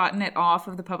had gotten it off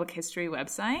of the public history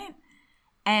website.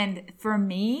 And for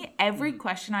me, every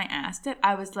question I asked it,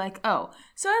 I was like, oh.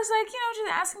 So I was like,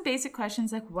 just asking basic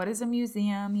questions like, what is a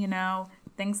museum,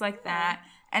 things like that.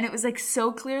 And it was like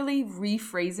so clearly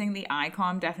rephrasing the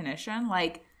icon definition.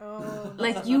 Like,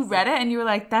 like you read it and you were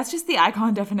like, that's just the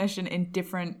icon definition in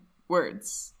different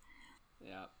words.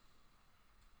 Yeah.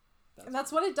 And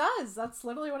that's what it does. That's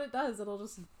literally what it does. It'll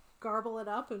just garble it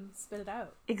up and spit it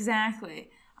out.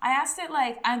 Exactly. I asked it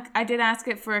like, I did ask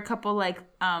it for a couple like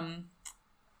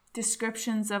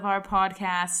descriptions of our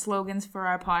podcast, slogans for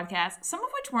our podcast, some of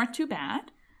which weren't too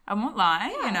bad. I won't lie,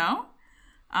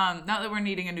 not that we're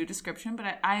needing a new description,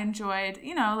 but I enjoyed,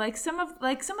 like some of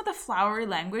the flowery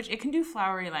language. It can do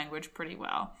flowery language pretty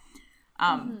well.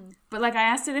 But like I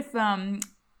asked it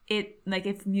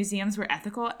if museums were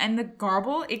ethical, and the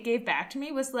garble it gave back to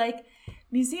me was like,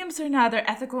 museums are neither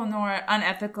ethical nor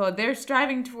unethical. They're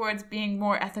striving towards being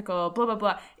more ethical, blah, blah,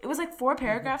 blah. It was like 4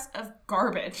 paragraphs of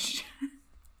garbage.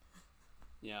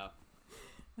 Yeah.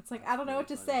 It's like, I don't know what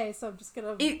to say, so I'm just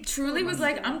going to... It truly was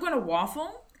like, I'm going to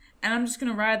waffle, and I'm just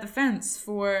going to ride the fence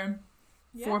for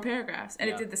 4 paragraphs. And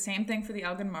it did the same thing for the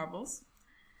Elgin Marbles,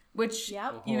 which,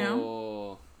 Yeah.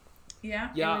 Yeah,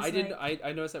 it was I did. like-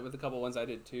 I noticed that with a couple ones I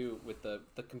did too, with the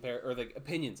compare or the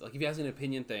opinions. Like if you ask an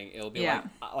opinion thing, it'll be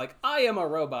like I am a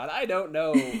robot. I don't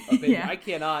know opinion. Yeah. I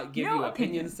cannot give No you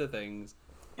opinion. opinions to things.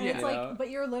 And it's you know? like,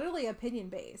 but you're literally opinion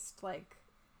based. Like,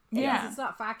 Yeah. it's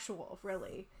not factual,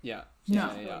 really. Yeah. No.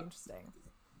 It's really Yeah. interesting.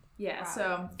 Yeah, Wow.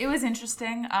 so it was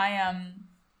interesting. I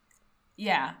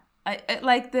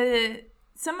like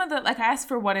some of the, like I asked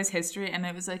for what is history, and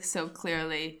it was like so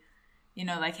clearly,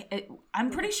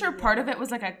 I'm pretty sure part of it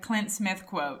was like a Clint Smith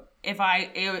quote.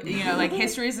 Like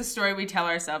history is a story we tell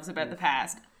ourselves about the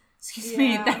past. Excuse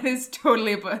me, Yeah. that is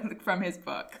totally a book from his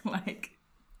book. Like,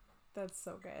 That's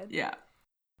so good. yeah.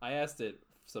 I asked it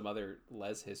some other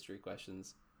less history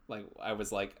questions. Like I was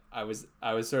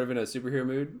sort of in a superhero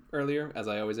mood earlier, as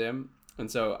I always am,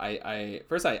 and so I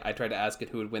tried to ask it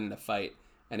who would win the fight,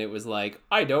 and it was like,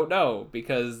 I don't know,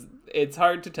 because it's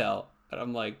hard to tell. And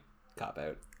I'm like, cop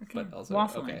out, but also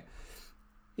Waffling. okay.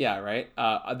 Yeah, right.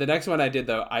 The next one I did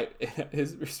though,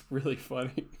 it's really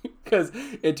funny because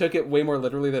it took it way more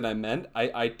literally than I meant.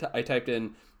 I typed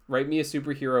in, write me a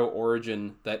superhero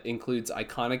origin that includes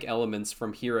iconic elements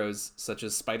from heroes such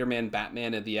as Spider-Man,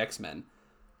 Batman, and the X-Men.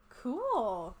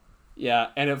 Cool. Yeah,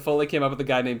 and it fully came up with a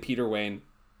guy named Peter Wayne.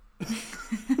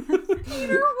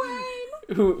 Peter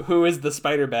Wayne. Who is the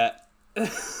Spider Bat?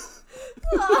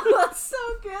 Oh, that's so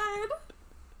good.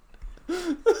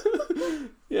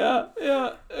 Yeah,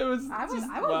 it was. I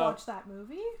would wow. watch that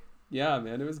movie. Yeah,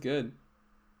 man, it was good.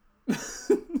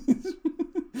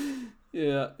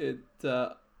 Yeah,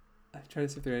 I'm trying to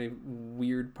see if there are any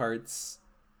weird parts.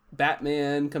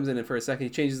 Batman comes in it for a second. He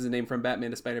changes his name from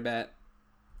Batman to Spider Bat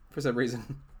for some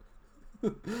reason.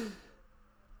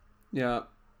 Yeah.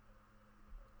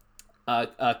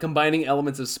 Combining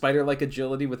elements of spider-like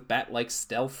agility with bat-like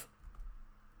stealth.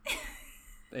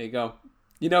 There you go.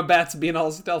 Bats being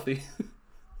all stealthy.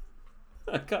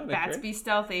 Iconic, Bats right? be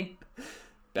stealthy.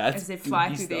 Bats as they fly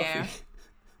be through the air.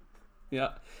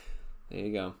 Yeah. There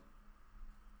you go.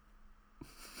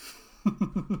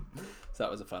 So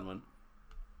that was a fun one.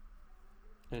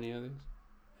 Any others?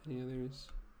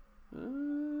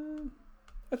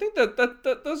 I think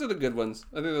that those are the good ones.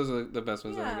 I think those are the best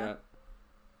ones that I got.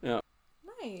 Yeah.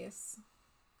 Nice.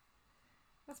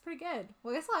 That's pretty good.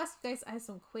 Well, I guess I'll ask you guys. I have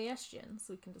some questions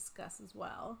we can discuss as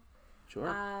well. Sure.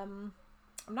 I'm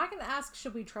not going to ask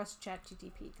should we trust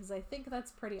ChatGTP because I think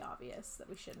that's pretty obvious that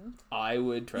we shouldn't. I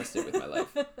would trust it with my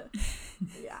life.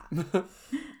 Yeah.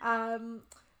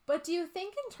 But do you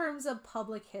think in terms of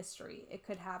public history it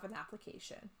could have an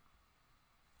application?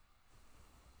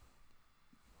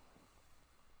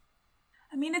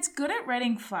 I mean, it's good at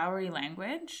writing flowery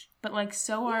language, but like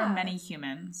so are many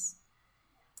humans.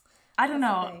 I don't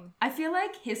know. I feel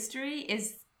like history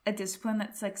is a discipline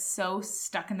that's like so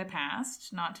stuck in the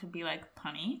past, not to be like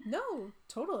punny. No,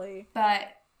 totally. But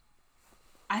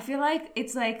I feel like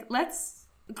it's like, let's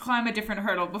climb a different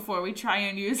hurdle before we try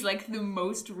and use like the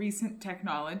most recent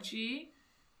technology.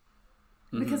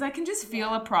 Because I can just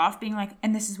feel a prof being like,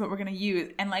 and this is what we're going to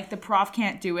use. And like the prof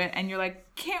can't do it. And you're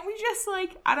like, can't we just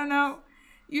like, I don't know,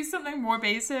 use something more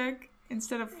basic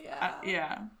instead of,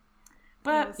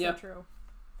 But so true.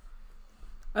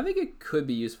 I think it could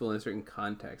be useful in a certain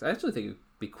context. I actually think it would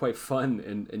be quite fun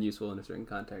and useful in a certain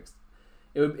context.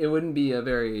 It wouldn't be a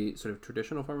very sort of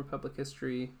traditional form of public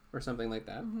history or something like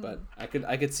that, but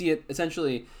I could see it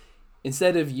essentially,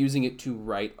 instead of using it to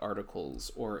write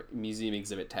articles or museum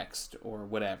exhibit text or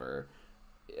whatever,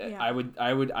 I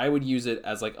would use it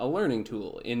as like a learning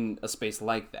tool in a space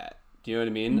like that. Do you know what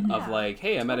I mean? Of like,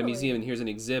 hey, I'm at a museum and here's an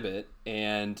exhibit,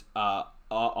 and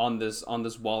on this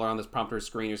wall or on this prompter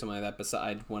screen or something like that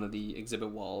beside one of the exhibit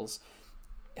walls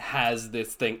has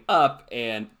this thing up,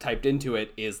 and typed into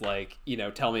it is like, you know,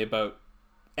 tell me about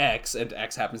X, and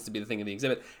X happens to be the thing in the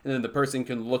exhibit, and then the person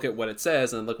can look at what it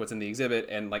says and look what's in the exhibit,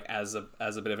 and like as a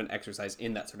bit of an exercise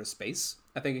in that sort of space,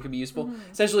 I think it could be useful.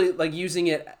 Essentially, like using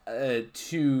it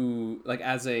to like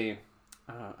as a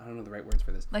I don't know the right words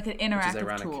for this, like an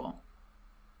interactive tool.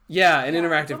 Yeah, an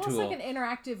interactive it's tool. Almost like an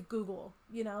interactive Google,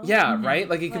 you know? Yeah, right?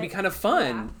 Like it could be kind of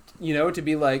fun, you know, to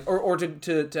be like, or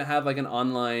to have like an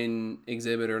online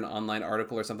exhibit or an online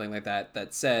article or something like that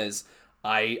that says,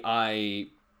 I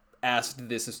asked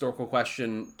this historical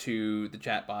question to the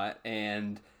chatbot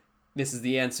and this is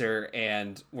the answer,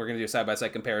 and we're going to do a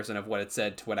side-by-side comparison of what it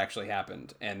said to what actually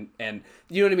happened. And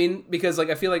you know what I mean? Because like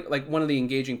I feel like one of the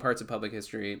engaging parts of public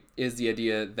history is the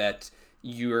idea that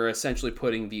you're essentially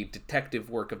putting the detective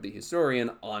work of the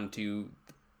historian onto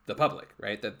the public,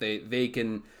 right? That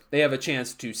they have a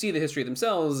chance to see the history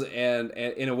themselves and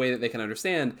in a way that they can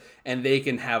understand, and they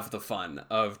can have the fun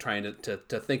of trying to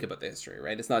think about the history,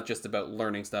 right? It's not just about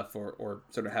learning stuff or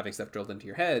sort of having stuff drilled into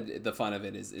your head. The fun of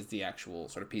it is the actual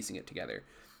sort of piecing it together.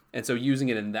 And so using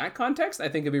it in that context, I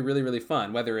think it'd be really, really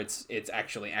fun. Whether it's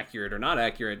actually accurate or not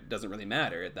accurate doesn't really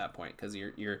matter at that point, because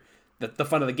the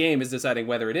fun of the game is deciding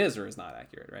whether it is or is not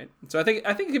accurate, right? So I think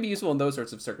it could be useful in those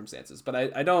sorts of circumstances, but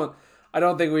I don't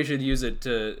think we should use it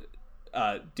to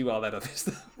do all that other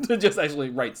stuff, to just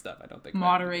actually write stuff. I don't think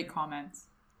moderate comments,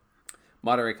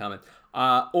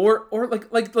 or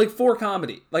like for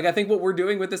comedy. Like I think what we're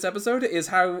doing with this episode is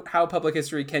how public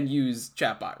history can use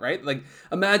chatbot, right? Like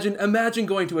imagine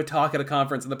going to a talk at a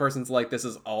conference and the person's like, this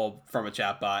is all from a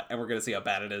chatbot and we're gonna see how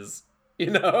bad it is, you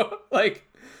know? Like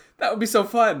that would be so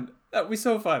fun. That would be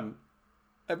so fun.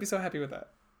 I'd be so happy with that.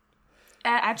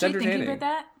 Actually, thinking about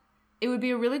that, it would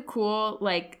be a really cool,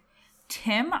 like,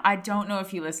 Tim, I don't know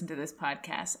if you listen to this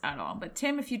podcast at all, but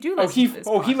Tim, if you do listen to this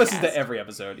podcast... he listens to every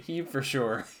episode. He, for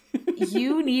sure.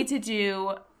 You need to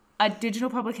do a digital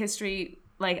public history,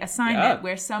 like, assignment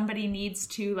where somebody needs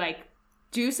to, like,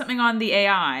 do something on the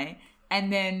AI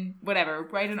and then, whatever,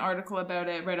 write an article about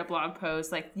it, write a blog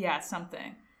post, like,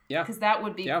 something. Yeah. Because that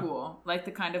would be cool. Like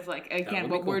the kind of like, again,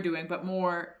 what we're doing, but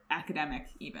more academic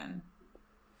even.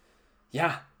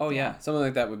 Yeah. Oh yeah. Something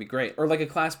like that would be great. Or like a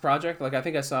class project. Like I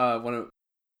think I saw some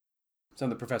of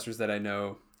the professors that I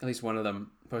know, at least one of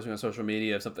them posting on social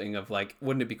media of something of like,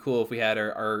 wouldn't it be cool if we had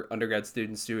our undergrad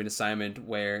students do an assignment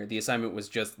where the assignment was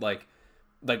just like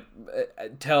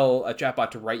tell a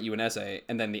chatbot to write you an essay,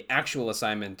 and then the actual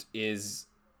assignment is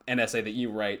an essay that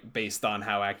you write based on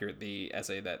how accurate the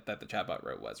essay that the chatbot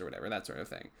wrote was, or whatever, that sort of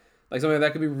thing. Like something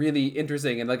that could be really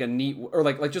interesting and like a neat, or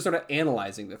like just sort of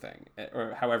analyzing the thing,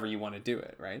 or however you want to do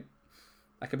it, right?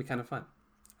 That could be kind of fun.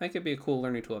 I think it'd be a cool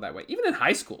learning tool that way, even in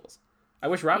high schools. I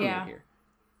wish Robin were here.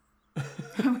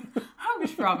 I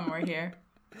wish Robin were here.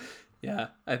 Yeah,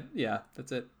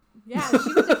 that's it. Yeah,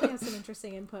 she would definitely have some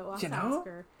interesting input. We'll have to ask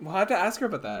her. We'll have to ask her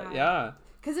about that. Yeah.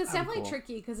 Because it's definitely cool.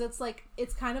 tricky, because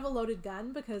it's kind of a loaded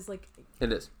gun, because like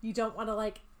It is. you don't want to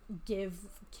like give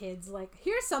kids like,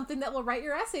 here's something that will write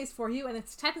your essays for you, and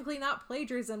it's technically not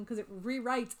plagiarism because it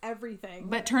rewrites everything.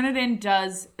 But Turnitin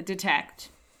does detect.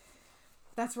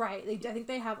 That's right. I think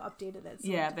they have updated it. So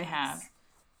Yeah, it they detects. have.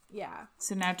 Yeah.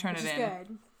 So now turn Which it is in.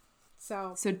 good.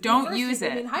 So don't use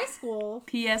in it. high school.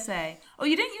 PSA. Oh,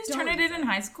 you didn't use Don't Turnitin use in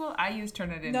high school? I used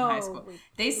Turnitin in No, high school. we-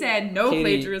 They said no Katie.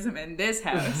 plagiarism in this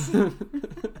house.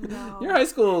 No. Your high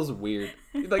school is weird.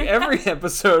 Like every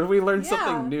episode, we learn Yeah.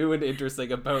 something new and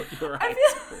interesting about your high I feel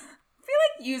school.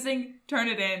 like using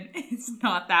Turnitin is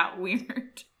not that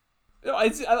weird. No,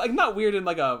 it's like not weird in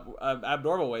like a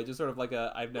abnormal way. Just sort of like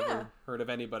a I've never Yeah. heard of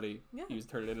anybody Yeah. use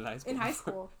Turnitin in high school. In high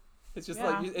before. school. It's just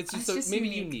Yeah. like it's just, It's so, just maybe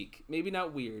unique. unique, maybe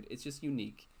not weird. It's just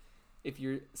unique. If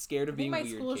you're scared of I think being my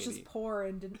weird, school is Katie. just poor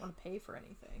and didn't want to pay for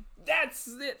anything. That's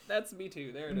it. That's me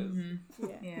too. There it is. Yeah.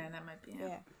 Yeah, that might be it.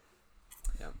 Yeah.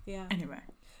 Yeah. Yeah. Anyway.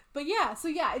 But yeah, so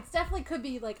yeah, it's definitely could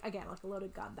be like, again, like a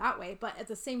loaded gun that way. But at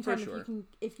the same For time, sure.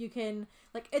 if you can,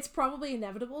 like, it's probably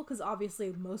inevitable, because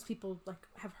obviously most people like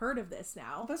have heard of this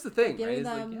now. That's the thing, Giving right? It's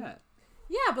them- like, yeah.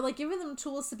 Yeah, but like giving them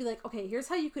tools to be like, okay, here's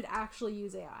how you could actually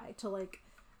use AI to like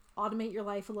automate your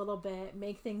life a little bit,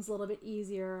 make things a little bit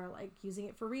easier, like using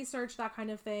it for research, that kind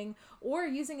of thing, or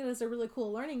using it as a really cool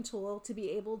learning tool to be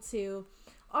able to,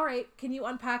 all right, can you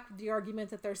unpack the argument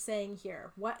that they're saying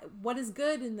here? What is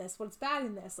good in this? What's bad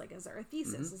in this? Like, is there a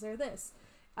thesis? Is there this?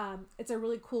 It's a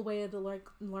really cool way to like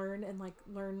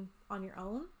learn on your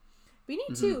own. But you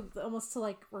need to almost to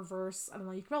like reverse, I don't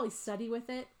know, you can probably study with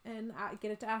it and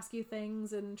get it to ask you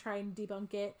things and try and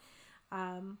debunk it.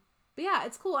 But yeah,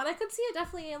 it's cool. And I could see it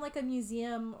definitely in like a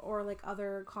museum or like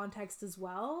other context as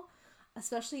well.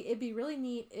 Especially, it'd be really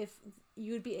neat if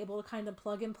you would be able to kind of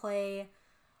plug and play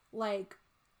like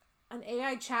an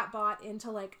AI chatbot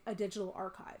into like a digital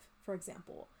archive, for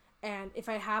example. And if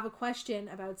I have a question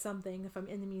about something, if I'm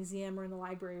in the museum or in the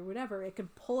library or whatever, it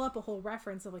could pull up a whole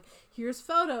reference of like, here's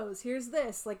photos, here's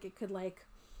this. Like, it could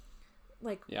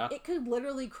Yeah. it could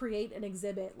literally create an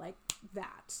exhibit like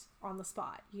that on the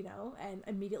spot, you know, and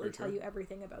immediately For tell sure. you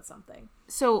everything about something.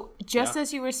 So just Yeah.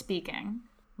 as you were speaking,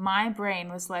 my brain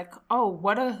was like, "Oh,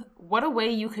 what a way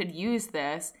you could use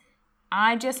this."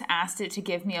 I just asked it to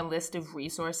give me a list of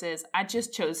resources. I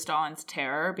just chose Stalin's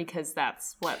Terror because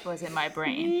that's what was in my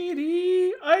brain.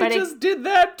 Katie, I But just did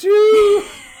that too.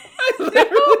 I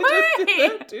literally just way.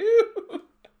 did that too.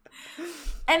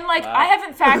 And like Wow. I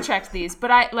haven't fact checked these,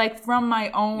 but I like from my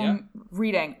own Yeah.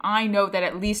 reading, I know that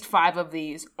at least 5 of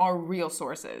these are real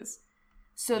sources.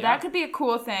 So Yeah. that could be a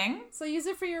cool thing. So use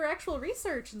it for your actual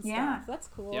research and stuff. Yeah. That's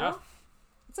cool. Yeah.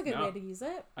 That's a good Yeah. way to use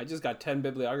it. I just got 10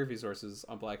 bibliography sources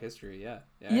on Black History. Yeah.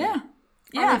 Yeah. Are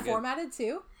Yeah. they formatted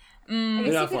too? I They're guess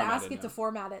you not could ask formatted, it to no.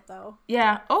 format it though.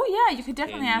 Yeah. Oh yeah, you could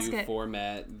definitely Can ask you it.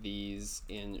 format these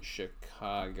in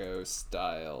Chicago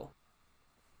style?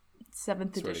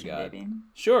 7th Swear to edition, God. baby.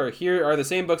 Sure, here are the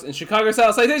same books in Chicago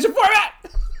style citation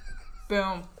format!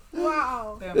 Boom.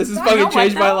 Wow. Boom. This has You know fucking what,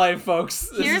 changed my though? life, folks.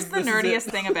 Here's the this is nerdiest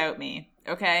it. thing about me.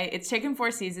 Okay, it's taken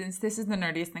 4 seasons. This is the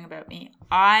nerdiest thing about me.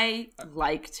 I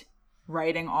liked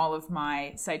writing all of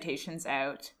my citations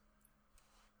out.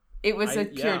 It was a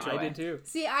pure joy. I did too.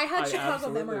 See, I had I Chicago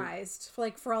absolutely- memorized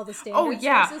for all the standard Oh,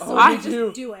 yeah. sources, so Oh, I me could too.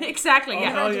 just do it. Exactly. I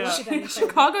Yeah. don't have to yeah. look at anything.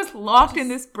 Chicago's locked in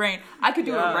this brain. I could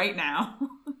do Yeah. it right now.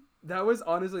 That was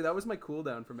honestly my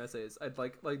cooldown from essays. I'd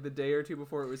like the day or two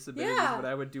before it was submitted Yeah. is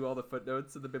when I would do all the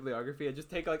footnotes of the bibliography. I'd just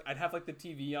take I'd have the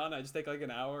TV on. I'd just take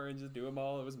an hour and just do them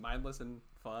all. It was mindless and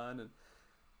fun and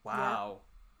wow.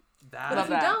 But Love if you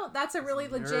that. don't, that's a really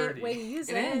legit nerdy. way to use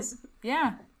It it. is.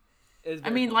 Yeah. It's I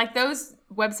very mean, cool. like those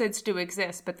websites do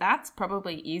exist, but that's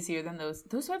probably easier than those.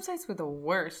 Those websites were the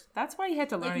worst. That's why you had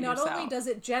to learn Like, it not yourself. only does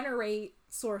it generate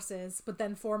sources, but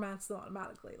then formats them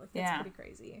automatically. Like, that's Yeah. pretty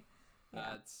crazy.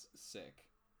 That's sick.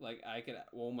 Like I could.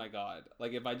 Oh my god.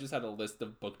 Like if I just had a list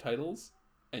of book titles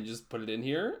and just put it in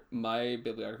here, my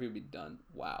bibliography would be done.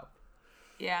 Wow.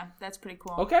 Yeah, that's pretty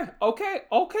cool. Okay.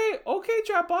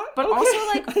 Chatbot. But okay. also,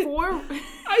 like, for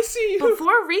I see you. but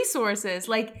for resources,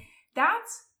 like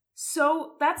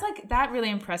that really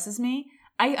impresses me.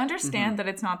 I understand that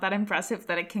it's not that impressive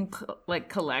that it can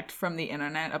collect from the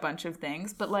internet a bunch of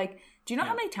things, but like, do you know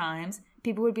how many times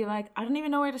people would be like, I don't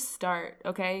even know where to start?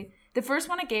 Okay, the first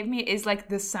one it gave me is like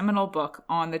the seminal book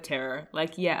on the terror.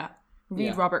 Like,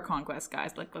 read Robert Conquest,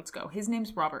 guys. Like, let's go. His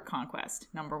name's Robert Conquest,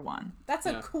 #1. That's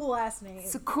a cool ass name.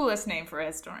 It's the coolest name for a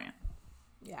historian.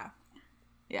 Yeah,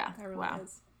 Yeah, that really wow,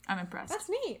 is. I'm impressed. That's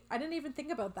neat. I didn't even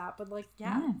think about that, but like,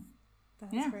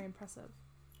 that's very impressive.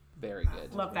 Very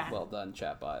good. Love that. Well done,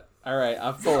 chatbot. All right,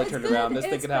 I'm fully turned around. This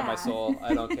thing can have my soul.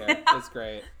 I don't care. It's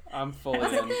great. I'm fully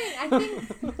That's the in.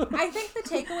 thing. I think the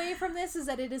takeaway from this is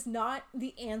that it is not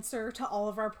the answer to all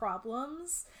of our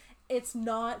problems. It's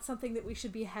not something that we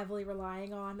should be heavily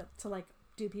relying on to like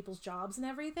do people's jobs and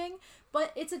everything.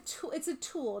 But it's a tool. It's a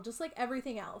tool, just like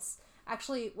everything else.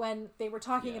 Actually, when they were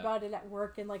talking about it at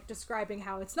work and like describing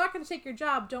how it's not going to take your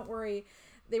job, don't worry.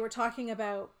 They were talking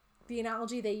about the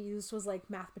analogy they used was like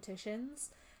mathematicians.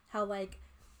 How like,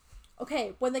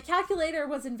 okay, when the calculator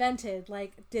was invented,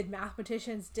 like, did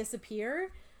mathematicians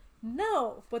disappear?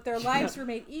 No, but their lives were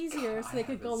made easier so they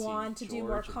could go on to do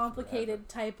more complicated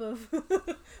type of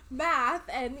math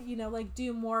and, you know, like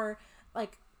do more,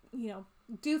 like, you know,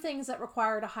 do things that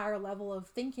required a higher level of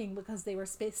thinking because they were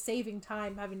saving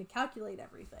time having to calculate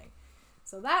everything.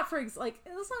 So that, like,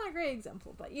 it's not a great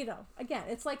example, but, you know, again,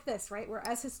 it's like this, right? Where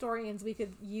as historians, we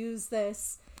could use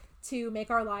this to make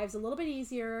our lives a little bit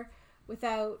easier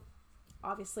without,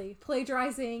 obviously,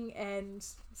 plagiarizing and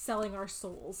selling our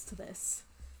souls to this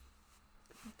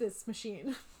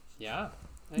machine. Yeah.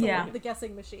 The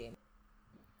guessing machine.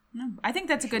 No, I think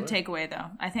that's a good takeaway,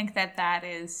 though. I think that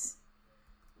is,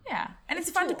 and it's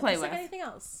fun to play with. Like anything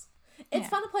else. It's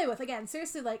fun to play with. Again,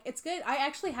 seriously, like, it's good. I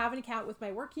actually have an account with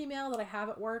my work email that I have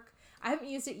at work. I haven't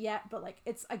used it yet, but, like,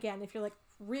 it's, again, if you're, like,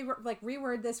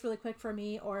 reword this really quick for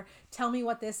me or tell me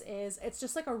what this is, it's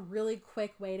just, like, a really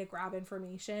quick way to grab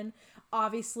information.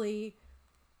 Obviously,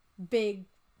 big,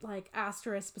 like,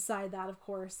 asterisk beside that, of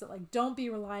course, that, like, don't be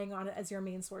relying on it as your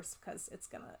main source because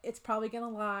it's probably gonna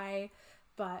lie,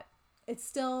 but it's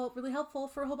still really helpful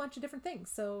for a whole bunch of different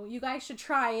things. So you guys should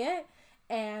try it.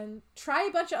 And try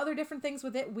a bunch of other different things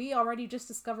with it. We already just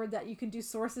discovered that you can do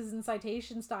sources and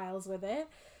citation styles with it.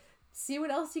 See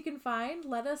what else you can find.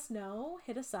 Let us know.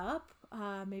 Hit us up.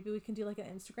 Maybe we can do like an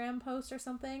Instagram post or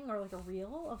something, or like a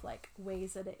reel of like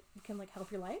ways that it can like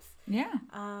help your life. Yeah.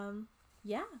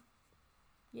 Yeah.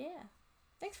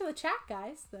 Thanks for the chat,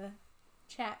 guys. The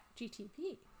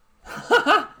ChatGTP.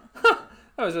 That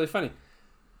was really funny.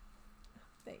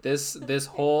 This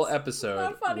whole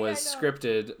episode was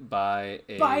scripted by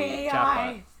a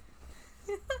AI.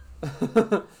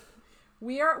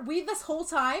 we this whole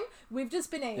time we've just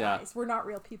been AIs. Yeah. We're not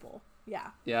real people.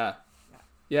 Yeah.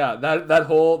 That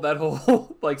whole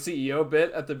like CEO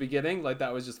bit at the beginning, like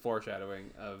that was just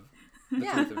foreshadowing of the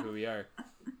truth of who we are.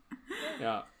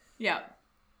 Yeah.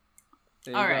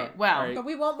 All right. Well, but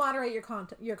we won't moderate your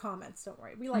comments. Don't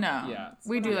worry. We like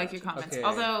we do like your comments. Okay.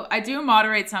 Although I do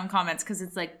moderate some comments because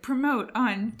it's like promote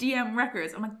on DM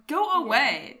Records. I'm like, go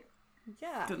away.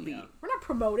 Yeah. Delete. Yeah. We're not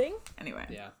promoting. Anyway.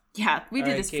 Yeah. Yeah. We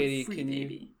do this Katie, for free,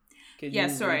 baby. Can yeah.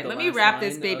 you Sorry. Let me wrap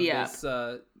this baby up.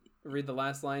 Read the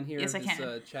last line here. Yes, of I this,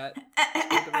 can.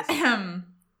 Chat.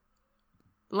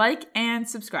 Like and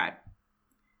subscribe.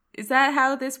 Is that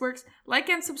how this works? Like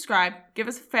and subscribe. Give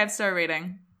us a 5-star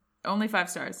rating. Only 5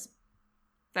 stars.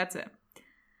 That's it.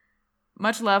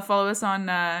 Much love. Follow us on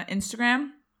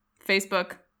Instagram,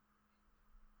 Facebook,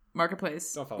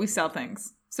 Marketplace. We sell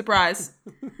things. Surprise.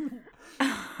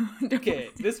 Okay,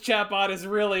 this chatbot is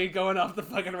really going off the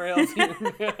fucking rails here.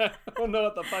 I don't know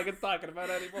what the fuck it's talking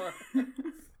about anymore.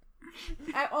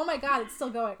 Oh my god, it's still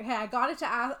going. Hey, I got it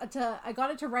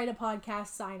to write a podcast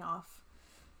sign off.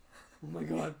 Oh my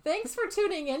god. Thanks for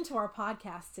tuning in to our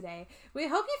podcast today. We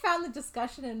hope you found the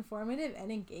discussion informative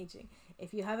and engaging.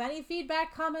 If you have any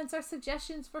feedback, comments, or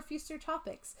suggestions for future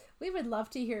topics, we would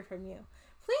love to hear from you.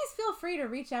 Please feel free to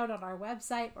reach out on our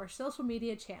website or social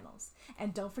media channels.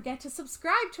 And don't forget to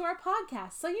subscribe to our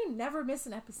podcast so you never miss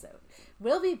an episode.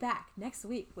 We'll be back next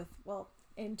week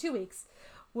in 2 weeks,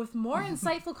 with more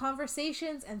insightful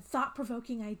conversations and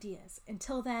thought-provoking ideas.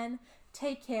 Until then,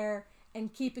 take care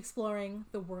and keep exploring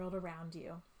the world around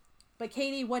you. But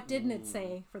Katie, what didn't it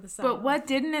say for the sign? But what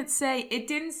didn't it say? It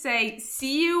didn't say,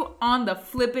 see you on the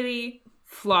flippity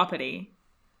floppity.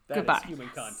 Goodbye. Is human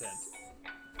content.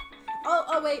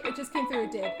 Oh wait, it just came through.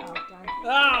 It did. Oh, darn.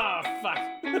 Ah, fuck.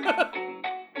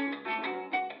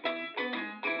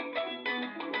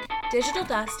 Digital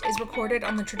Dust is recorded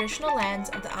on the traditional lands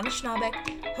of the Anishinaabeg,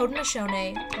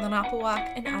 Haudenosaunee,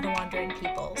 Lenape-wa-Wak, and Arawandering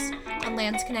peoples, on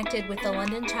lands connected with the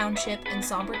London Township and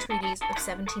Sombre Treaties of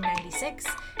 1796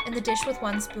 and the Dish with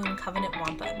One Spoon Covenant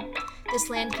Wampum. This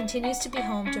land continues to be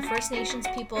home to First Nations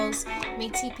peoples,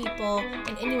 Métis people,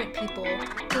 and Inuit people,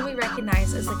 whom we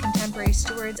recognize as the contemporary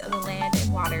stewards of the land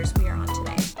and waters we are on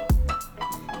today.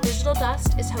 Digital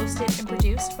Dust is hosted and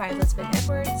produced by Elizabeth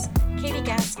Edwards, Katie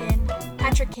Gaskin,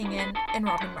 Patrick Kingan, and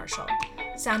Robin Marshall.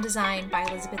 Sound design by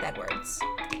Elizabeth Edwards.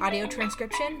 Audio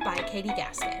transcription by Katie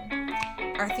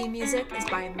Gaskin. Our theme music is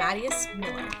by Matthias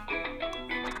Miller.